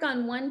you work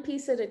on one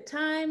piece at a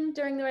time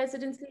during the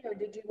residency, or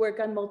did you work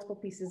on multiple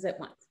pieces at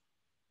once?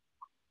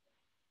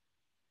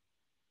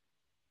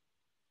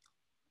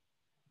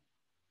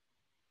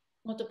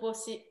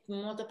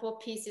 Multiple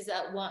pieces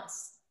at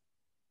once.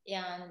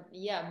 And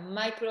yeah,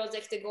 my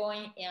project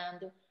going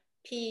and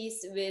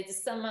piece with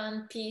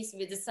someone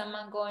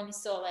going,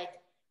 so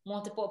like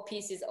multiple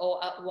pieces all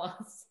at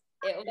once.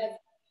 It was,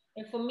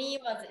 and for me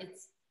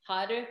it's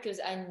harder because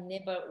I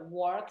never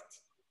worked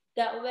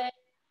that way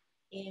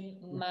in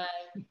my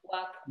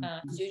work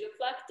studio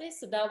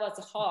practice, so that was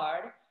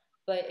hard.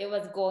 But it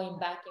was going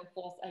back and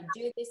forth. I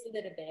do this a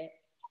little bit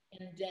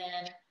and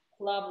then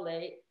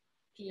collaborate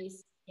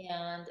piece,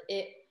 and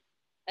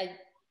I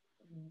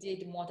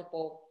did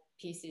multiple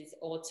pieces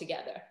all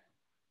together.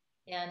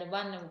 And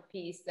one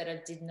piece that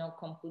I did not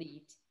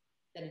complete,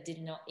 that I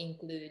did not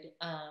include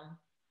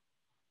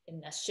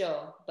in the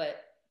show,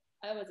 but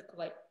I was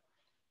quite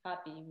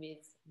happy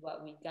with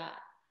what we got.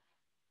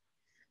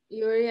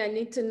 Yuri, I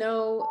need to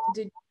know,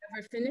 did you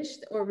ever finish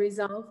or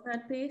resolve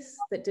that piece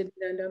that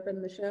didn't end up in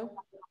the show?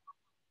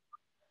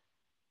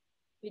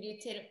 Will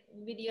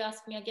you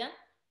ask me again?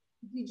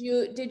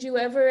 Did you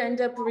ever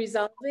end up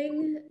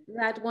resolving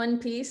that one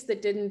piece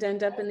that didn't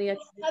end up in the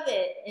exhibition? I have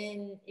it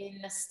in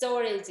a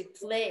storage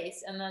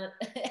place and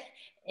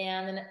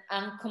and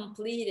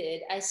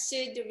uncompleted. I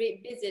should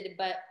revisit,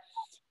 but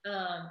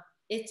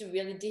it's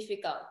really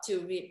difficult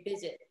to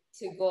revisit,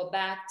 to go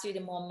back to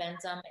the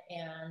momentum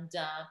and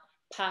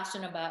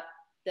passion about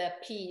the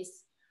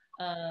piece.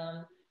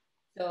 So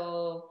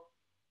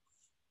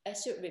I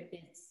should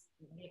revisit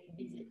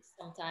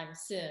sometime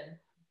soon.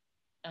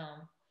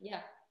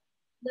 Yeah.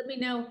 Let me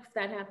know if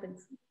that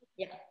happens.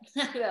 Yeah,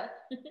 I will.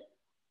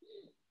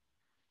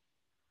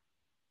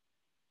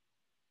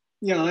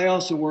 Yeah, I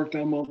also worked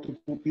on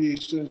multiple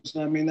pieces.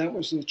 I mean, that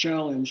was the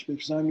challenge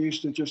because I'm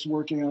used to just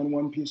working on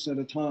one piece at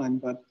a time.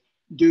 But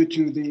due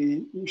to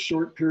the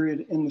short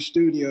period in the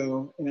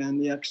studio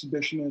and the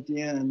exhibition at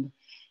the end,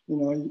 you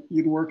know,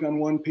 you'd work on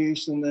one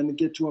piece and then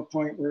get to a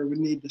point where it would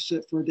need to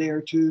sit for a day or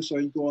two. So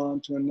you go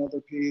on to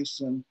another piece,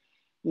 and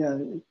yeah,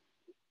 it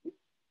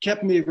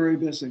kept me very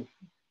busy.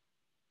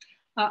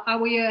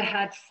 Aoya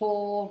had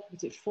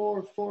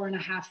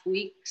 4.5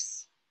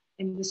 weeks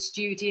in the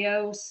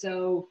studio,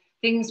 so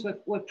things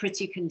were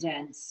pretty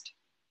condensed.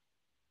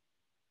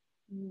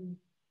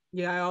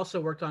 Yeah, I also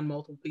worked on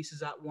multiple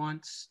pieces at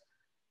once.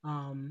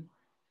 And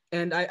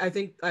I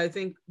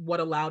think what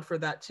allowed for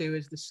that too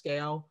is the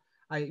scale.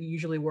 I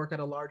usually work at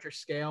a larger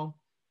scale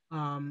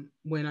and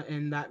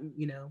that,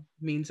 you know,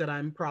 means that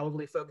I'm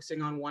probably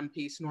focusing on one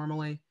piece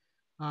normally.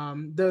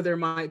 Though there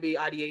might be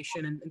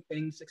ideation and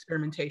things,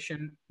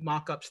 experimentation,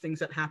 mock-ups, things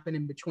that happen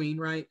in between,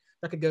 right?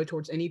 That could go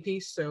towards any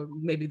piece. So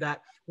maybe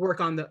that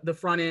work on the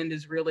front end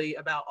is really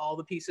about all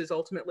the pieces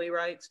ultimately,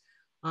 right?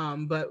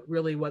 But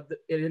really what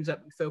it ends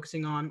up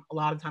focusing on a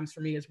lot of times for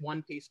me is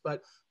one piece.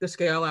 But the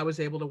scale I was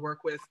able to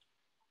work with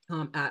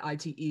at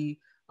ITE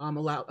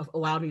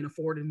allowed me and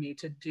afforded me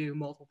to do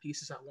multiple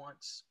pieces at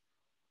once.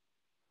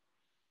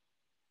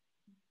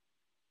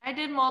 I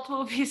did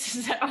multiple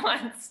pieces at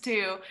once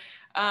too.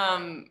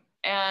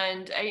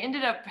 And I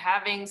ended up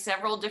having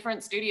several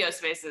different studio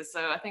spaces.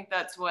 So I think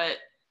that's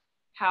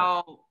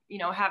how, you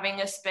know,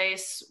 having a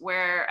space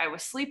where I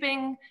was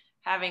sleeping,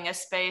 having a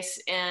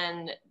space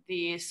in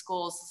the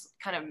school's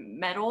kind of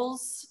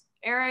metals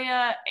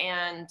area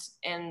and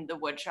in the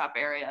wood shop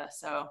area.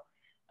 So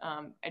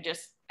I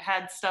just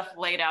had stuff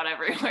laid out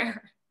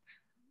everywhere.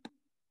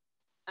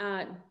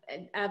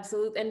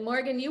 Absolutely. And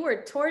Morgan, you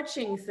were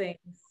torching things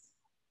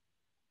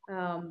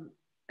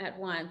at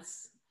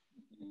once.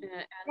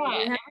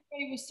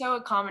 Everybody was so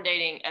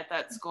accommodating at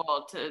that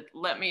school to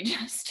let me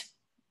just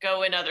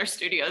go in other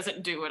studios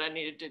and do what I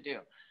needed to do.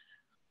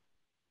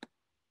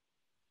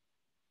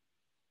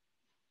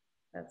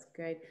 That's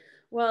great.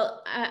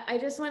 Well, I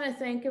just want to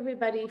thank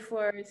everybody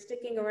for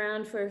sticking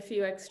around for a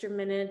few extra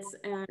minutes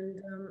and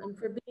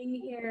for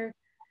being here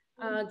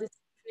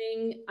this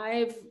evening.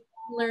 I've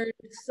learned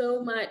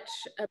so much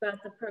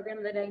about the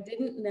program that I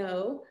didn't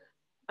know.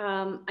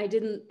 I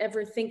didn't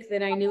ever think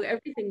that I knew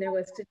everything there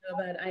was to know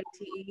about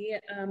ITE.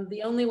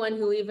 The only one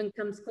who even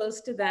comes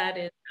close to that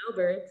is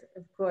Albert,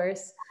 of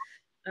course.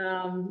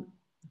 And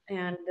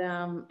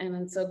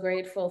I'm so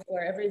grateful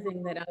for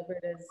everything that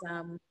Albert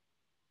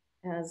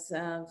has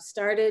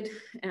started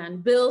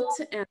and built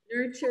and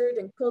nurtured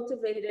and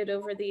cultivated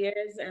over the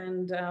years.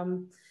 And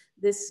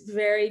this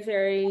very,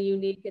 very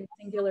unique and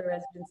singular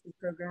residency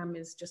program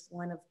is just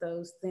one of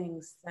those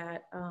things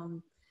that,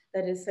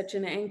 that is such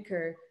an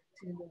anchor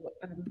to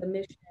the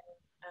mission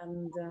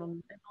and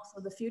also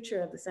the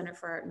future of the Center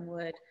for Art and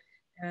Wood.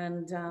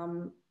 And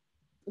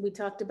we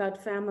talked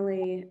about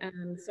family,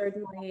 and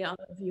certainly all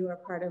of you are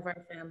part of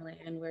our family,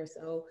 and we're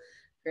so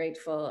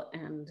grateful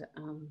and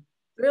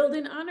thrilled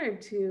and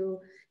honored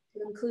to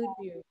include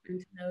you and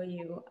to know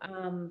you.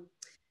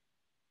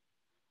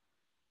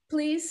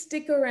 please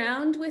stick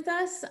around with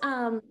us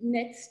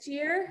next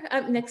year.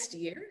 I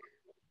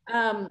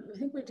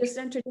think we just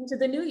entered into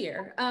the new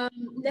year.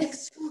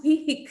 Next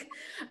week,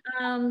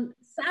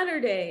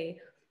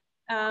 Saturday,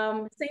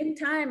 same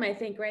time, I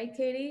think, right,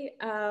 Katie?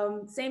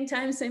 Same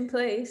time, same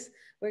place.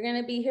 We're going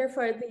to be here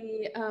for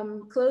the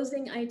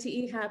closing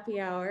ITE happy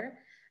hour.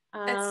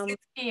 It's 6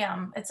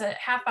 p.m. It's a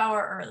half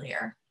hour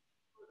earlier.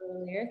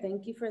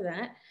 Thank you for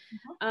that.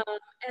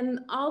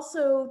 And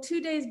also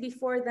 2 days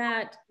before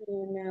that,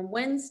 on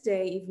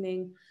Wednesday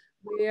evening,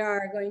 we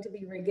are going to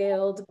be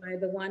regaled by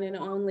the one and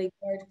only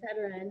Gord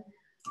Pederin.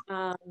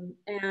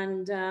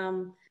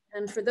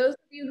 And for those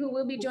of you who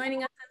will be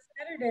joining us on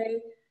Saturday,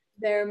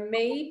 there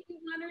may be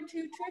 1 or 2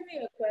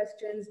 trivia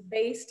questions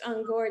based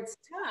on Gord's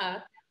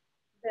talk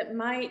that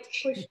might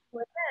push you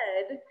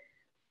ahead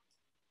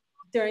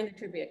during the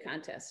trivia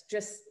contest.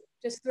 Just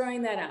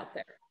throwing that out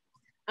there.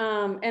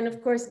 And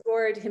of course,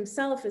 Gord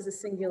himself is a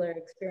singular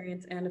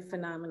experience and a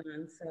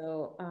phenomenon.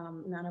 So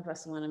none of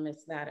us want to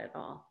miss that at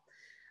all.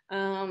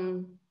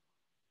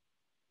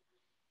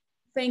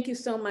 Thank you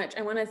so much.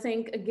 I want to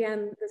thank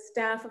again the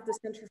staff of the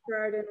Center for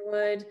Art and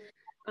Wood,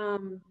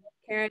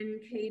 Karen,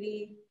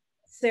 Katie,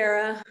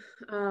 Sarah,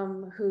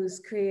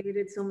 who's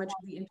created so much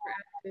of the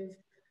interactive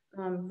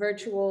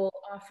virtual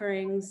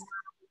offerings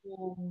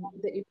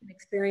that you can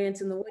experience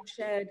in the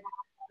woodshed.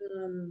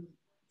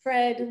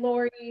 Fred,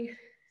 Lori,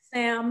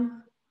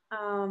 Sam,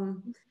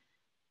 I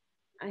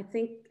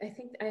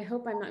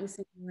hope I'm not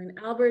missing anyone.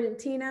 Albert and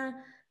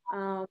Tina,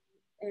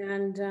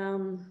 and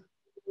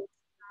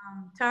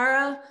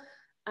Tara,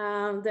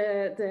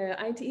 the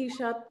ITE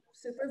shop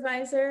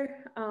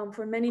supervisor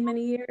for many,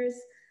 many years,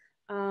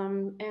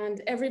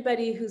 and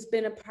everybody who's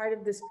been a part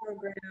of this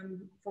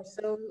program for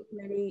so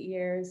many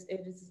years.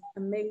 It is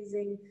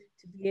amazing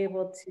to be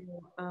able to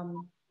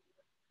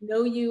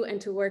know you and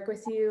to work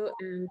with you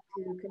and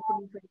to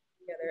continue putting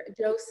together.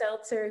 Joe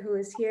Seltzer, who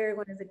is here,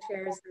 one of the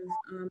chairs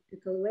of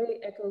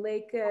Echo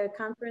Lake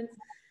Conference.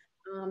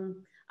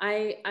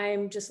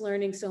 I'm just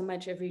learning so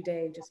much every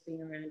day just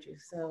being around you.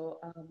 So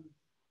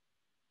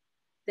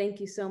thank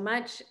you so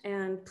much,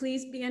 and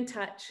please be in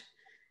touch,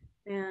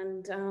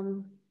 and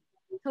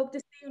hope to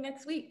see you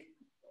next week.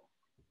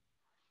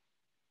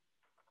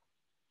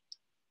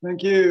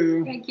 Thank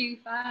you. Thank you.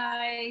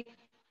 Bye.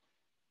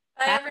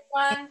 Bye,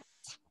 everyone.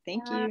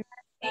 Thank you.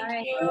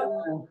 Thank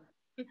you.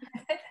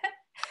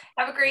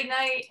 Have a great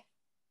night.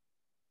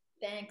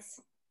 Thanks.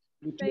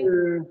 Thank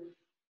you.